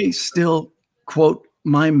 I still quote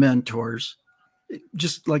my mentors,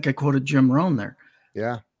 just like I quoted Jim Rohn there.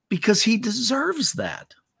 Yeah. Because he deserves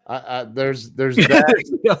that. There's that.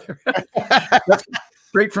 That's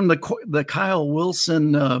straight from the Kyle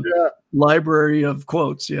Wilson library of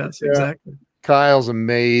quotes. Yes, yeah. Exactly. Kyle's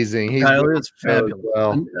amazing. Kyle is fabulous.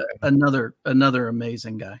 Well. Another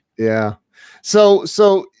amazing guy. Yeah. So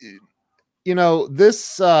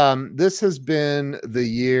this has been the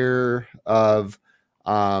year of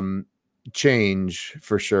change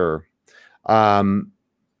for sure.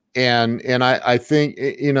 And I think,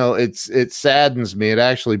 it saddens me. It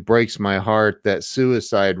actually breaks my heart that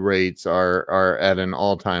suicide rates are at an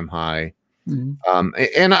all-time high. Mm-hmm.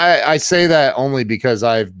 And I say that only because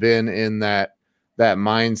I've been in that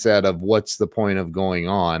mindset of what's the point of going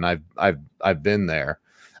on. I've been there.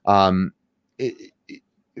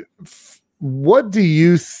 What do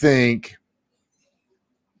you think?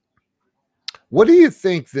 What do you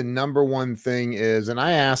think the number one thing is? And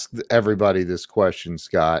I ask everybody this question,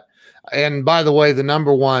 Scott. And by the way, the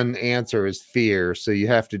number one answer is fear. So you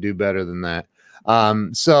have to do better than that.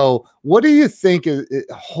 So what do you think it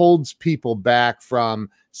holds people back from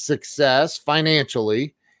success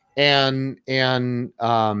financially and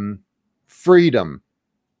freedom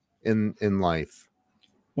in life?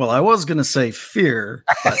 Well, I was going to say fear,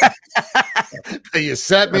 but you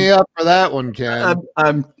set me up for that one, Ken.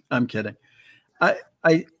 I'm kidding.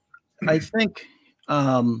 I think,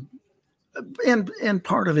 and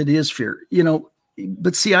part of it is fear,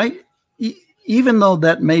 but see, even though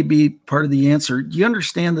that may be part of the answer, do you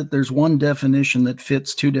understand that there's one definition that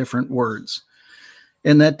fits two different words?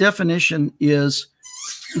 And that definition is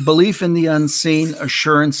belief in the unseen,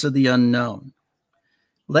 assurance of the unknown.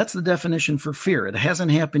 Well, that's the definition for fear. It hasn't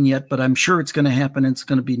happened yet, but I'm sure it's going to happen and it's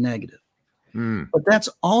going to be negative. But that's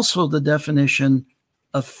also the definition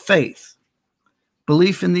of faith.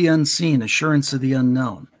 Belief in the unseen, assurance of the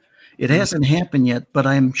unknown. It hasn't happened yet, but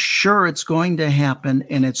I'm sure it's going to happen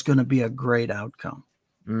and it's going to be a great outcome.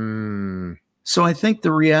 So I think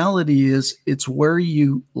the reality is it's where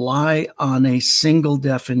you lie on a single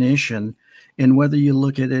definition and whether you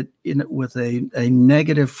look at it with a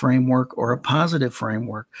negative framework or a positive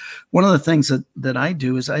framework. One of the things that I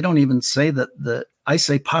do is I don't even say I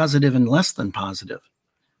say positive and less than positive.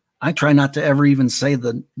 I try not to ever even say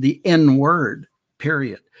the N word.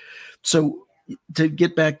 Period. So to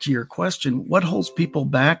get back to your question, what holds people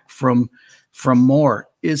back from more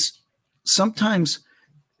is sometimes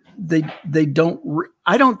they don't.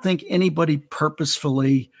 I don't think anybody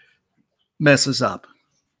purposefully messes up.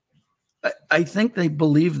 I think they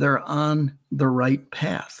believe they're on the right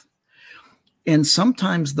path, and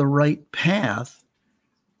sometimes the right path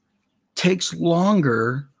takes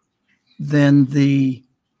longer than the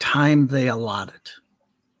time they allot it.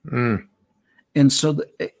 And so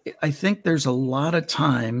I think there's a lot of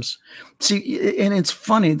times, and it's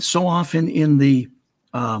funny, so often in the,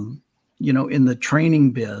 in the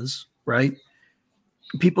training biz, right?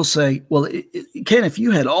 People say, well, Ken, if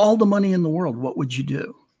you had all the money in the world, what would you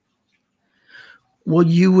do? Well,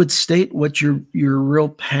 you would state what your real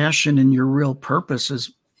passion and your real purpose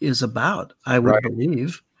is about, I would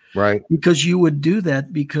believe. Right. Because you would do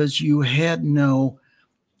that because you had no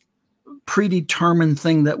predetermined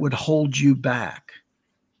thing that would hold you back.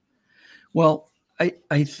 Well,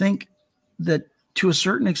 I think that to a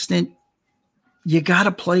certain extent, you got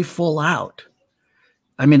to play full out.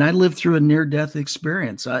 I mean, I lived through a near-death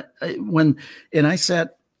experience. I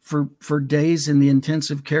sat for days in the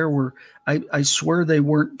intensive care where I swear they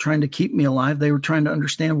weren't trying to keep me alive. They were trying to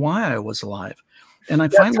understand why I was alive. And I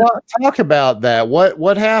finally talk about that.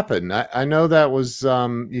 What happened? I know that was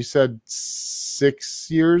you said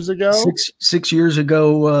 6 years ago. 6 years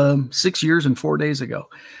ago. 6 years and 4 days ago.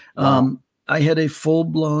 Wow. I had a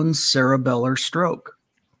full-blown cerebellar stroke.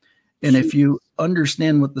 And if you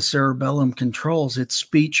understand what the cerebellum controls, it's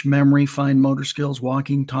speech, memory, fine motor skills,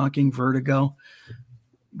 walking, talking, vertigo.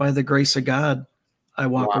 By the grace of God, I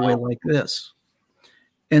walk away like this.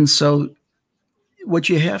 And so what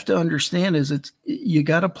you have to understand is you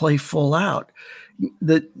got to play full out.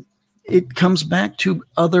 That it comes back to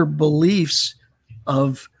other beliefs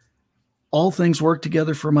of all things work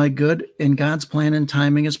together for my good and God's plan and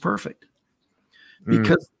timing is perfect.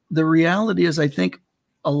 Because the reality is, I think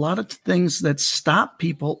a lot of things that stop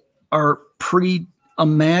people are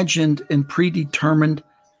pre-imagined and predetermined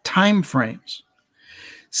time frames.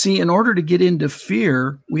 See, in order to get into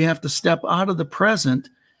fear, we have to step out of the present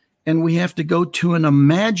and we have to go to an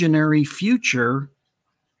imaginary future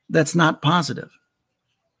that's not positive.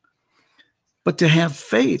 But to have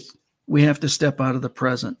faith, we have to step out of the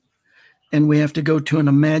present and we have to go to an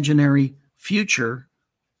imaginary future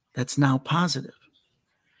that's now positive.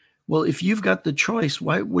 Well, if you've got the choice,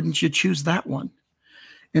 why wouldn't you choose that one?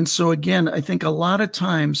 And so again, I think a lot of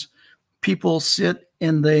times people sit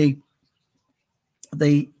and they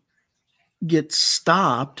get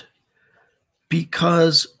stopped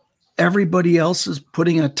because everybody else is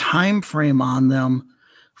putting a time frame on them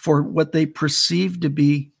for what they perceive to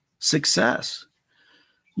be success.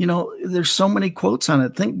 You know, there's so many quotes on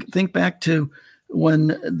it. Think back to when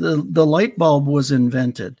the light bulb was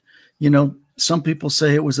invented. You know, some people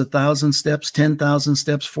say it was 1,000 steps, 10,000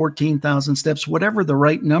 steps, 14,000 steps, whatever the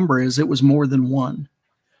right number is, it was more than one.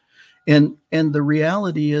 And the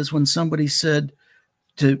reality is when somebody said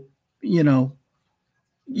to, you know,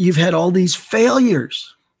 you've had all these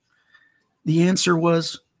failures, the answer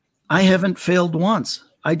was, I haven't failed once.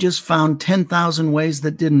 I just found 10,000 ways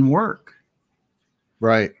that didn't work.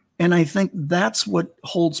 Right. And I think that's what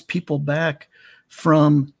holds people back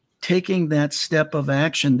from taking that step of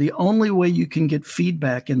action. The only way you can get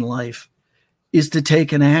feedback in life is to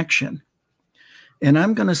take an action. And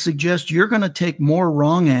I'm going to suggest you're going to take more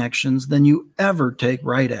wrong actions than you ever take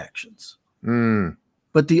right actions.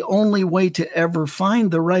 But the only way to ever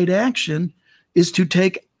find the right action is to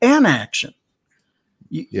take an action.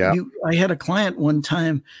 I had a client one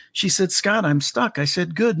time. She said, Scott, I'm stuck. I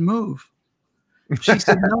said, good, move. She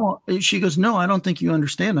said, no. She goes, no, I don't think you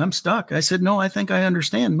understand. I'm stuck. I said, no, I think I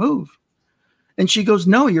understand. Move. And she goes,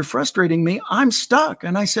 no, you're frustrating me. I'm stuck.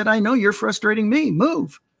 And I said, I know you're frustrating me.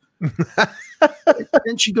 Move.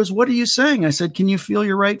 And she goes, what are you saying? I said, can you feel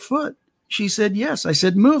your right foot? She said, yes. I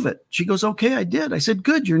said, move it. She goes, okay, I did. I said,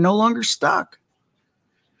 good. You're no longer stuck.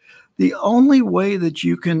 The only way that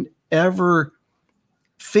you can ever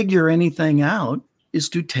figure anything out is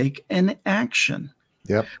to take an action.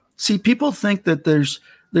 Yep. See, people think that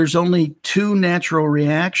there's only two natural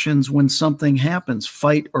reactions when something happens,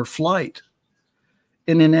 fight or flight.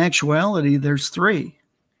 And in actuality, there's three.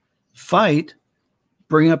 Fight,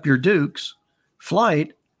 bring up your dukes.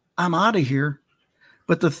 Flight, I'm out of here.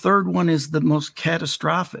 But the third one is the most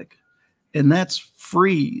catastrophic, and that's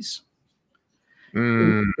freeze.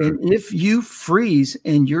 And if you freeze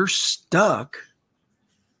and you're stuck,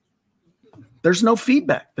 there's no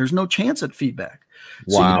feedback. There's no chance at feedback.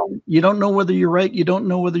 Wow. So you don't know whether you're right. You don't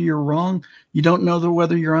know whether you're wrong. You don't know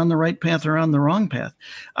whether you're on the right path or on the wrong path.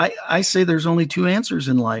 I say there's only two answers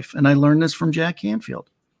in life, and I learned this from Jack Canfield: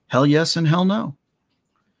 hell yes and hell no.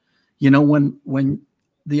 You know, when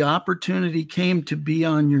the opportunity came to be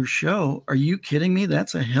on your show, are you kidding me?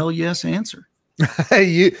 That's a hell yes answer.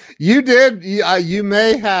 you did. You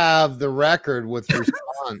may have the record with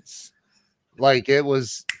response. Like it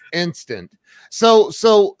was instant.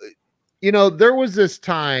 So, you know, there was this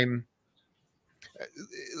time,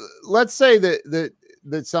 let's say that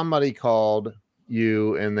somebody called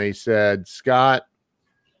you and they said, Scott,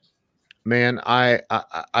 man,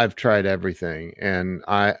 I've tried everything. And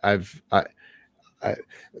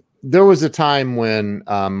there was a time when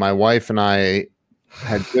my wife and I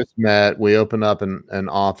had just met. We opened up an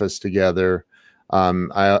office together.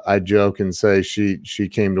 I joke and say she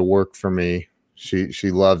came to work for me.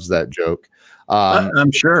 She loves that joke.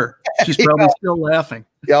 I'm sure she's probably still laughing.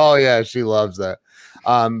 Oh yeah, she loves that.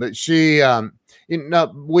 But she, you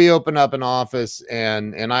know, we opened up an office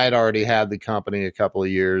and I had already had the company a couple of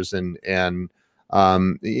years and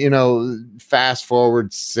you know, fast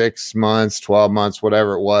forward 6 months, 12 months,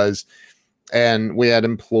 whatever it was. And we had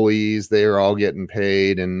employees, they were all getting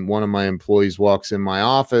paid. And one of my employees walks in my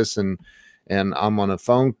office and I'm on a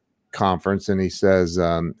phone conference and he says,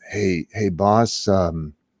 hey boss,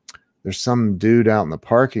 there's some dude out in the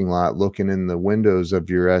parking lot looking in the windows of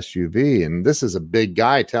your SUV. And this is a big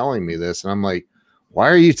guy telling me this. And I'm like, why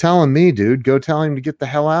are you telling me, dude? Go tell him to get the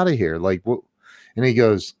hell out of here. Like, what? And he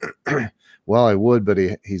goes, well, I would, but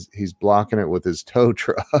he's blocking it with his tow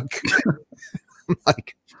truck. I'm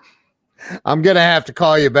like, I'm going to have to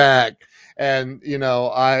call you back. And, you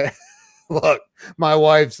know, look, my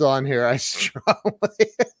wife's on here. I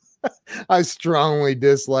strongly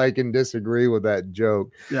dislike and disagree with that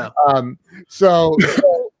joke. Yeah. So,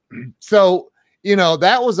 you know,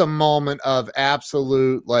 that was a moment of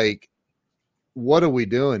absolute, like, what are we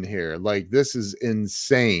doing here? Like, this is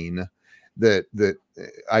insane that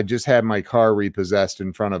I just had my car repossessed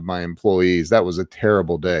in front of my employees. That was a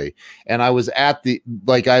terrible day. And I was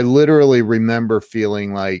I literally remember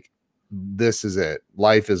feeling like this is it.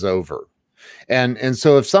 Life is over. And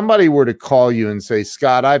so if somebody were to call you and say,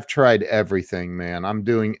 Scott, I've tried everything, man. I'm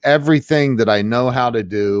doing everything that I know how to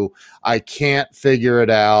do. I can't figure it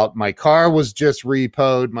out. My car was just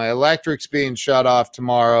repoed. My electric's being shut off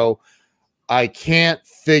tomorrow. I can't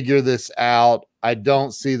figure this out. I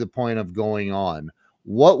don't see the point of going on.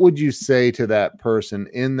 What would you say to that person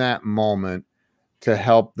in that moment to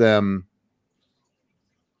help them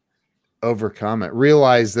overcome it?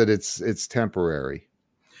 Realize that it's temporary.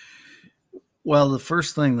 Well, the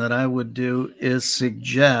first thing that I would do is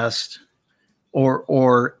suggest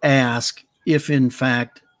or ask if in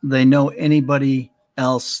fact they know anybody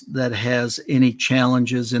else that has any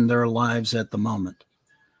challenges in their lives at the moment.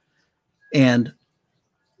 And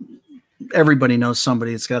everybody knows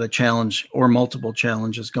somebody that's got a challenge or multiple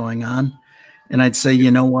challenges going on. And I'd say,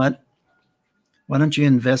 you know what? Why don't you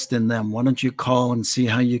invest in them? Why don't you call and see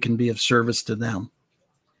how you can be of service to them?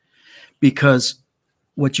 Because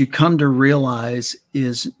what you come to realize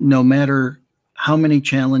is no matter how many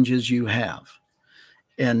challenges you have,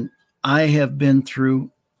 and I have been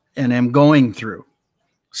through and am going through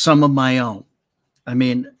some of my own. I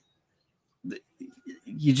mean,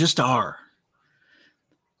 you just are.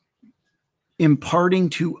 Imparting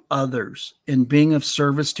to others and being of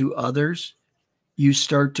service to others, you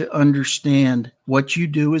start to understand what you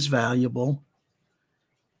do is valuable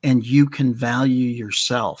and you can value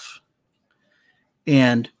yourself.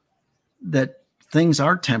 And that things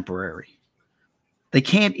are temporary. They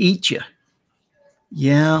can't eat you.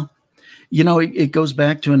 Yeah. You know, it goes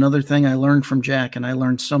back to another thing I learned from Jack, and I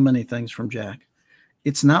learned so many things from Jack.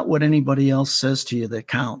 It's not what anybody else says to you that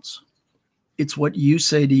counts. It's what you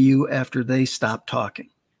say to you after they stop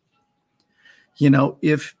talking. You know,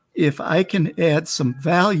 if I can add some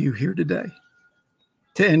value here today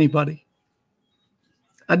to anybody,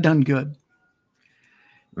 I've done good.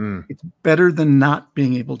 It's better than not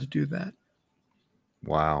being able to do that.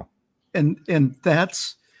 Wow. And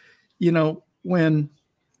that's, you know, when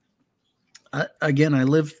again, I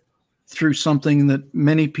live through something that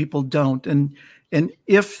many people don't. And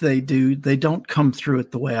if they do, they don't come through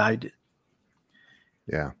it the way I did.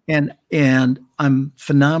 Yeah. And I'm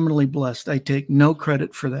phenomenally blessed. I take no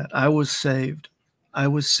credit for that. I was saved. I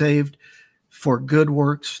was saved for good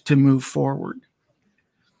works to move forward.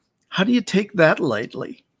 How do you take that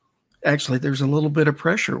lightly? Actually, there's a little bit of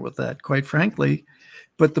pressure with that, quite frankly.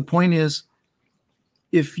 But the point is,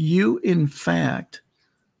 if you, in fact,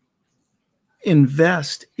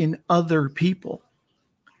 invest in other people,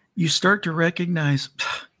 you start to recognize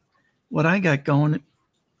what I got going.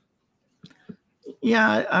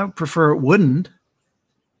 Yeah, I would prefer it wouldn't,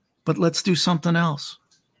 but let's do something else.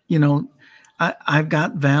 You know, I've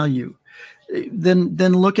got value. Then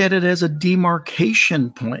look at it as a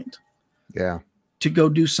demarcation point. Yeah. To go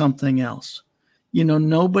do something else. You know,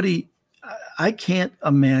 I can't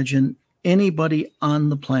imagine anybody on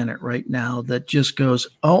the planet right now that just goes,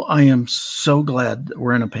 oh, I am so glad that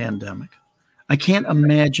we're in a pandemic. I can't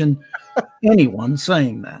imagine anyone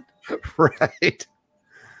saying that. Right.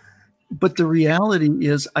 But the reality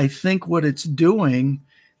is, I think what it's doing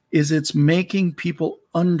is it's making people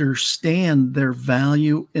understand their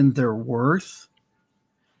value and their worth.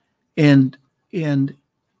 And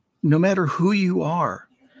no matter who you are,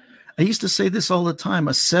 I used to say this all the time.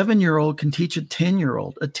 A 7-year-old can teach a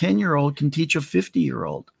 10-year-old. A 10-year-old can teach a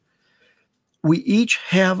 50-year-old. We each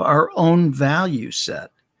have our own value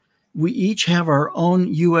set. We each have our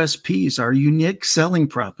own USPs, our unique selling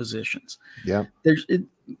propositions. Yeah.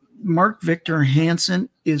 Mark Victor Hansen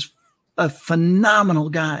is a phenomenal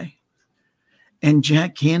guy. And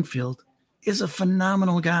Jack Canfield is a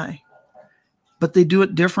phenomenal guy. But they do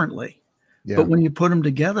it differently. Yeah. But when you put them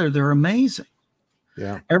together, they're amazing.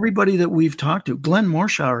 Yeah. Everybody that we've talked to, Glenn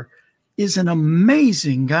Morshower is an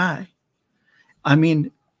amazing guy. I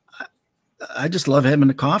mean, I just love having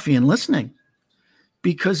a coffee and listening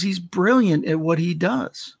because he's brilliant at what he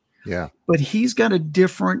does. Yeah. But he's got a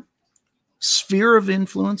different sphere of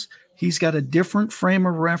influence. He's got a different frame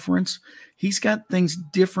of reference. He's got things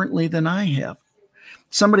differently than I have.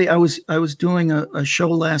 I was doing a show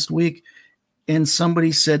last week and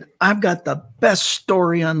somebody said, I've got the best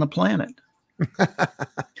story on the planet.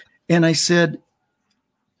 And I said,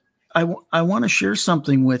 I want to share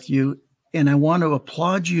something with you, and I want to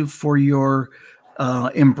applaud you for your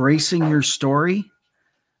embracing your story.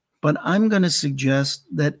 But I'm going to suggest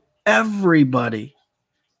that everybody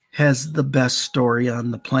has the best story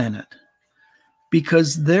on the planet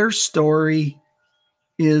because their story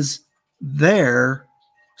is their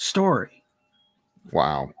story.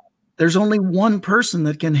 Wow. There's only one person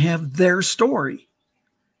that can have their story,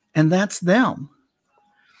 and that's them.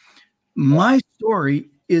 My story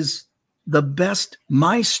is the best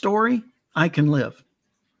my story I can live.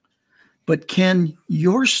 But Ken,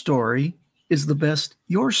 your story is the best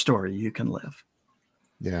your story you can live.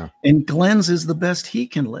 Yeah. And Glenn's is the best he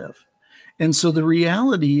can live. And so the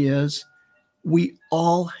reality is we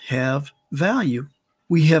all have value.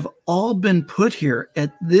 We have all been put here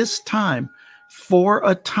at this time for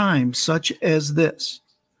a time such as this.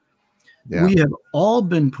 Yeah. We have all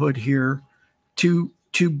been put here to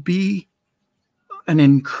be an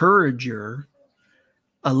encourager,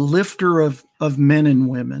 a lifter of men and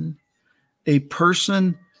women, a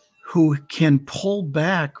person who can pull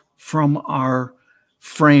back from our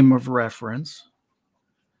frame of reference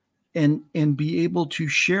and be able to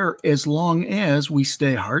share as long as we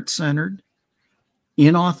stay heart-centered,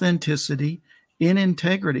 in authenticity, in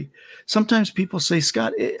integrity. Sometimes people say,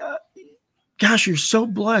 Scott, gosh, you're so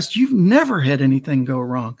blessed. You've never had anything go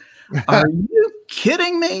wrong. Are you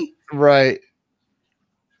kidding me? Right.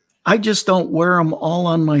 I just don't wear them all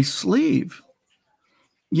on my sleeve,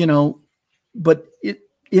 you know, but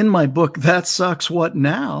in my book, That Sucks, What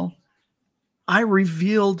Now? I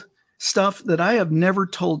revealed stuff that I have never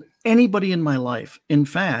told anybody in my life. In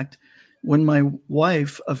fact, when my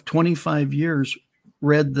wife of 25 years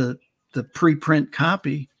read the preprint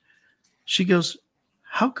copy, she goes,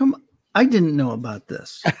 how come I didn't know about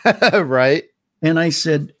this? Right. And I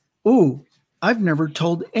said, oh, I've never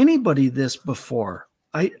told anybody this before.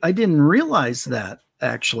 I didn't realize that,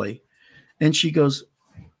 actually. And she goes,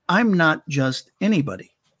 I'm not just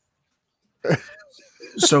anybody.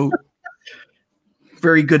 So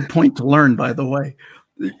very good point to learn, by the way.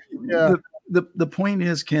 Yeah. The point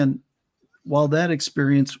is, Ken, while that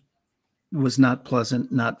experience was not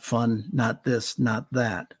pleasant, not fun, not this, not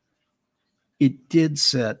that, it did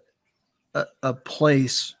set a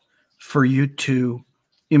place for you to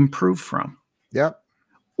improve from Yep.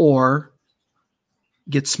 or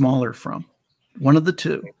get smaller from. One of the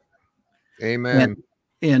two. Amen.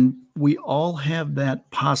 And we all have that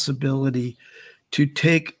possibility to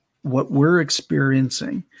take what we're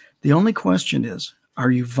experiencing. The only question is,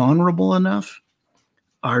 are you vulnerable enough?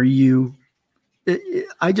 Are you?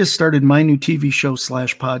 I just started my new TV show /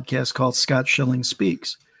 podcast called Scott Schilling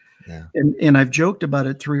Speaks. Yeah. And I've joked about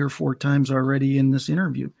it 3 or 4 times already in this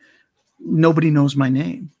interview. Nobody knows my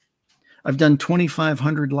name. I've done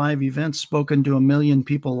 2,500 live events, spoken to 1 million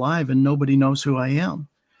people live, and nobody knows who I am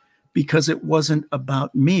because it wasn't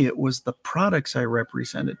about me. It was the products I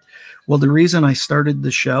represented. Well, the reason I started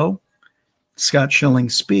the show, Scott Schilling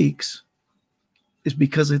Speaks, is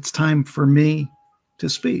because it's time for me to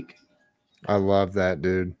speak. I love that,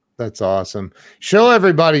 dude. That's awesome. Show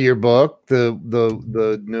everybody your book,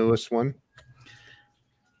 the newest one.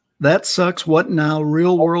 That Sucks, What Now?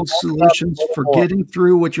 Real world solutions for getting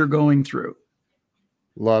through what you're going through.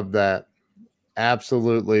 Love that.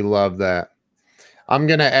 Absolutely love that. I'm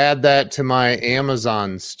going to add that to my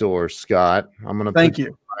Amazon store, Scott. I'm going to Thank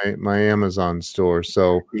you. My Amazon store.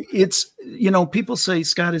 So it's, people say,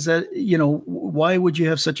 Scott, is that, why would you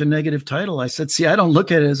have such a negative title? I said, see, I don't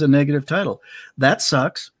look at it as a negative title. That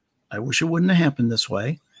sucks. I wish it wouldn't have happened this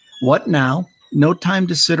way. What now? No time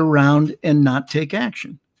to sit around and not take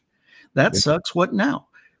action. That sucks. What now?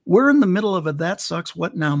 We're in the middle of a that sucks.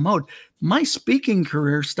 What now mode. My speaking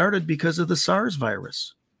career started because of the SARS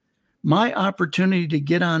virus. My opportunity to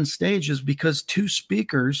get on stage is because 2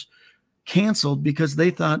 speakers canceled because they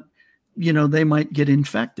thought, they might get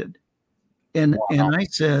infected. And and I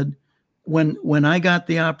said, when I got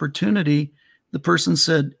the opportunity, the person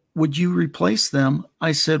said, would you replace them?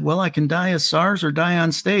 I said, well, I can die of SARS or die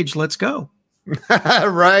on stage. Let's go.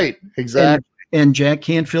 Right. Exactly. And Jack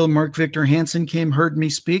Canfield, Mark Victor Hansen heard me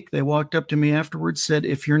speak. They walked up to me afterwards, said,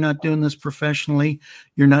 if you're not doing this professionally,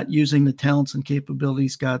 you're not using the talents and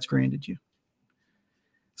capabilities God's granted you.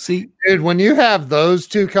 See, dude, when you have those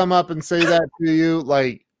 2 come up and say that to you,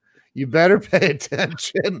 like, you better pay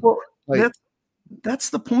attention. Well, like, that's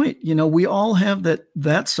the point. We all have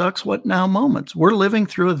that sucks. What now moments. We're living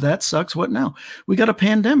through a that sucks. What now? We got a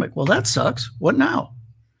pandemic. Well, that sucks. What now?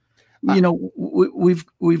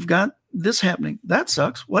 We've got this happening. That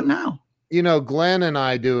sucks. What now? Glenn and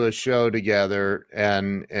I do a show together,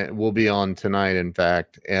 and we'll be on tonight, in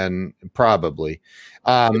fact, and probably.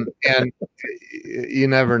 And you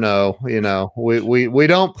never know. We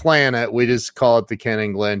don't plan it. We just call it the Ken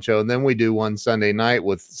and Glenn Show, and then we do one Sunday night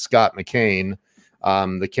with Scott McCain,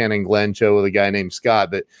 the Ken and Glenn Show with a guy named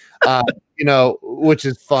Scott. But which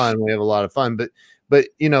is fun. We have a lot of fun. But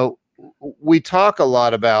we talk a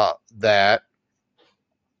lot about that.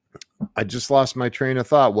 I just lost my train of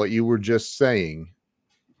thought. What you were just saying.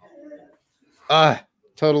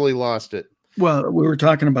 Totally lost it. Well, we were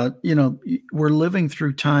talking about, we're living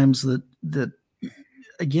through times that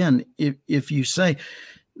again, if you say,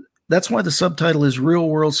 that's why the subtitle is Real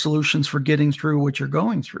World Solutions for Getting Through What You're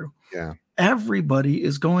Going Through. Yeah. Everybody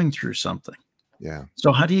is going through something. Yeah.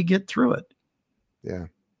 So how do you get through it? Yeah.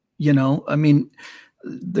 I mean,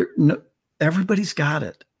 everybody's got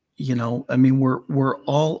it. I mean, we're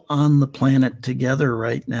all on the planet together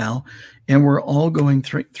right now, and we're all going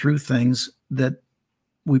through things that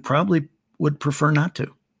we probably would prefer not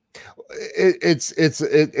to.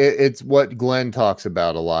 It's what Glenn talks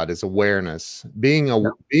about a lot is awareness, being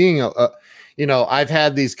I've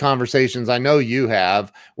had these conversations, I know you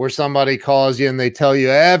have, where somebody calls you and they tell you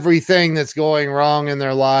everything that's going wrong in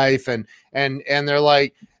their life, and they're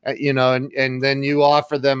like, and then you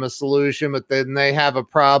offer them a solution, but then they have a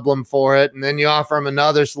problem for it, and then you offer them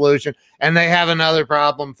another solution and they have another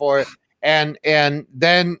problem for it, and then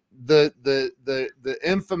the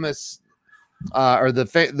infamous or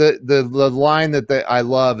the line that I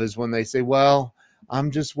love is when they say, well,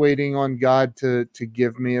 I'm just waiting on God to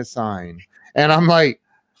give me a sign. And I'm like,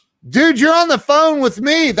 dude, you're on the phone with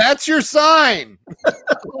me. That's your sign.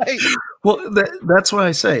 Well, that's why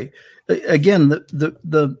I say, again,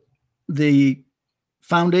 the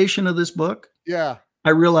foundation of this book. Yeah. I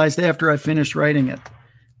realized after I finished writing it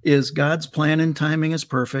is God's plan and timing is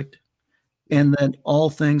perfect, and that all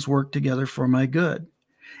things work together for my good.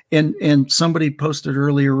 And somebody posted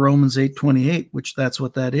earlier Romans 8:28, which that's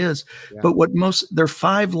what that is. Yeah. But there are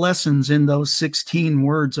 5 lessons in those 16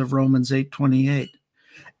 words of Romans 8:28.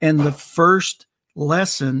 And the first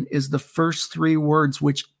lesson is the first 3 words,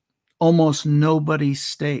 which almost nobody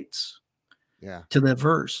states to the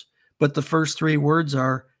verse. But the first 3 words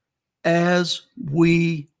are, as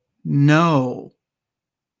we know,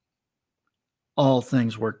 all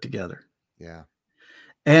things work together. Yeah.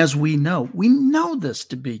 As we know this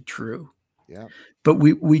to be true. Yeah. But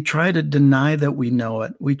we try to deny that we know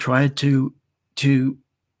it. We try to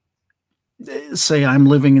say, I'm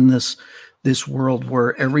living in this world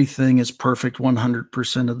where everything is perfect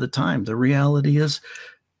 100% of the time. The reality is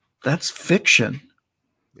that's fiction.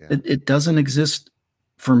 Yeah. It doesn't exist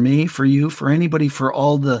for me, for you, for anybody, for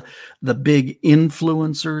all the big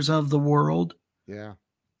influencers of the world. Yeah.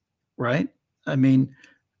 Right? I mean,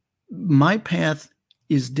 my path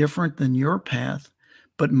is different than your path,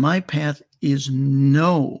 but my path is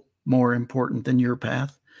no more important than your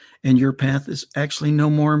path, and your path is actually no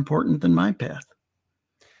more important than my path.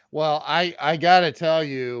 Well, I gotta tell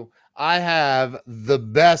you, I have the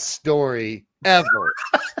best story ever.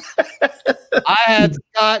 I had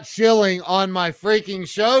Scott Schilling on my freaking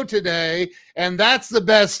show today, and that's the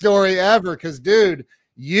best story ever, because, dude,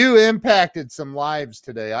 you impacted some lives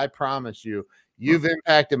today. I promise you. You've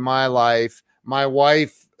impacted my life. My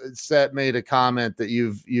wife made a comment that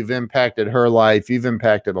you've impacted her life. You've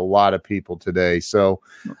impacted a lot of people today. So,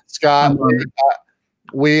 Scott,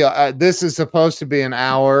 this is supposed to be an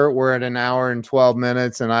hour. We're at an hour and 12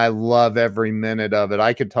 minutes, and I love every minute of it.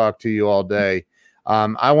 I could talk to you all day.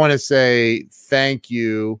 I want to say thank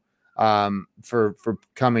you for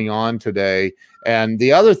coming on today. And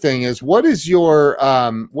the other thing is, what's your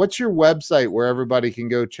website where everybody can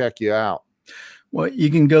go check you out? Well, you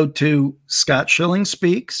can go to Scott Schilling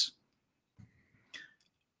Speaks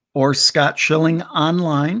or Scott Schilling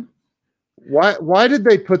Online. Why did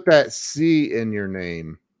they put that C in your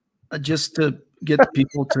name? Just to get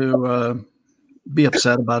people to be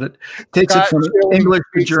upset about it. Takes it from English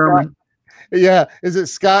to German. Yeah. Is it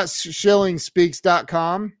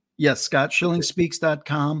scottschillingspeaks.com? Yes,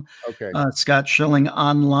 scottschillingspeaks.com. Okay.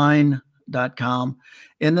 scottschillingonline.com.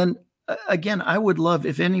 And then again, I would love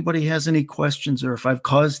if anybody has any questions, or if I've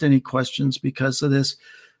caused any questions because of this.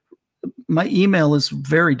 My email is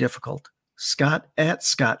very difficult.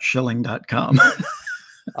 Scott@scottschilling.com.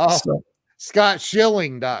 Oh, so,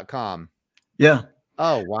 scottschilling.com. Yeah.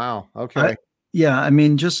 Oh, wow. Okay. I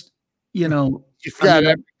mean, just, you've got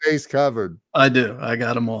every base covered. I do. I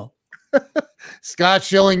got them all. Scott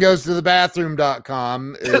Schilling goes to the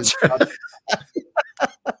bathroom.com. That's right.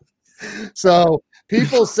 So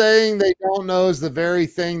people saying they don't know is the very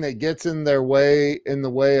thing that gets in the way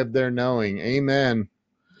of their knowing. Amen.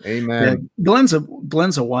 Amen. Yeah, Glenn's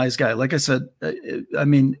a wise guy. Like I said, I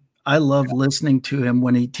mean, I love listening to him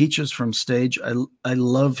when he teaches from stage. I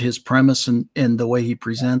love his premise and the way he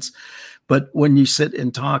presents. But when you sit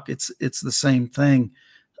and talk, it's the same thing.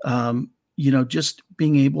 Just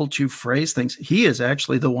being able to phrase things. He is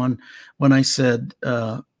actually the one, when I said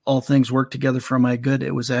all things work together for my good,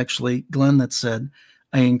 it was actually Glenn that said,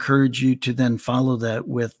 I encourage you to then follow that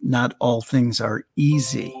with not all things are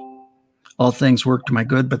easy. All things work to my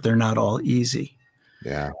good, but they're not all easy.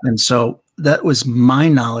 Yeah. And so that was my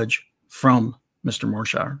knowledge from Mr.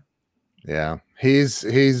 Morshauer. Yeah.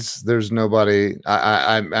 There's nobody.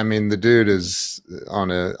 I mean, the dude is on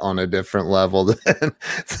a different level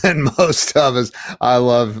than most of us. I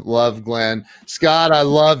love Glenn. Scott, I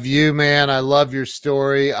love you, man. I love your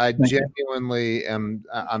story. Genuinely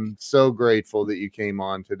I'm so grateful that you came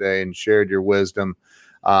on today and shared your wisdom.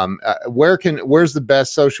 Where's the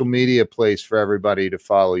best social media place for everybody to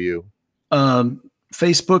follow you?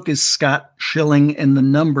 Facebook is Scott Schilling and the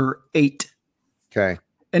number 8. Okay.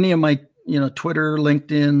 Any of my, Twitter,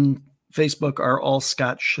 LinkedIn, Facebook are all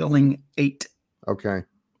Scott Schilling 8. Okay.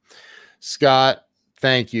 Scott,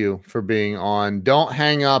 thank you for being on. Don't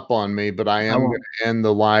hang up on me, but I am going to end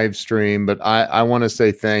the live stream. But I want to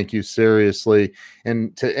say thank you, seriously.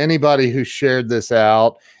 And to anybody who shared this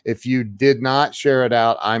out, if you did not share it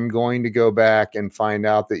out, I'm going to go back and find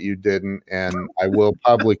out that you didn't, and I will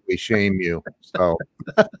publicly shame you. So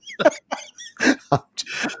I'm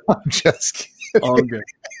just kidding. All good.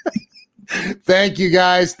 Thank you,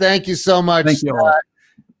 guys. Thank you so much. Thank you all.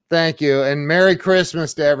 Thank you. And Merry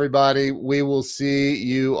Christmas to everybody. We will see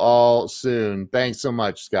you all soon. Thanks so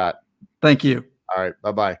much, Scott. Thank you. All right.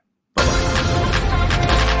 Bye-bye.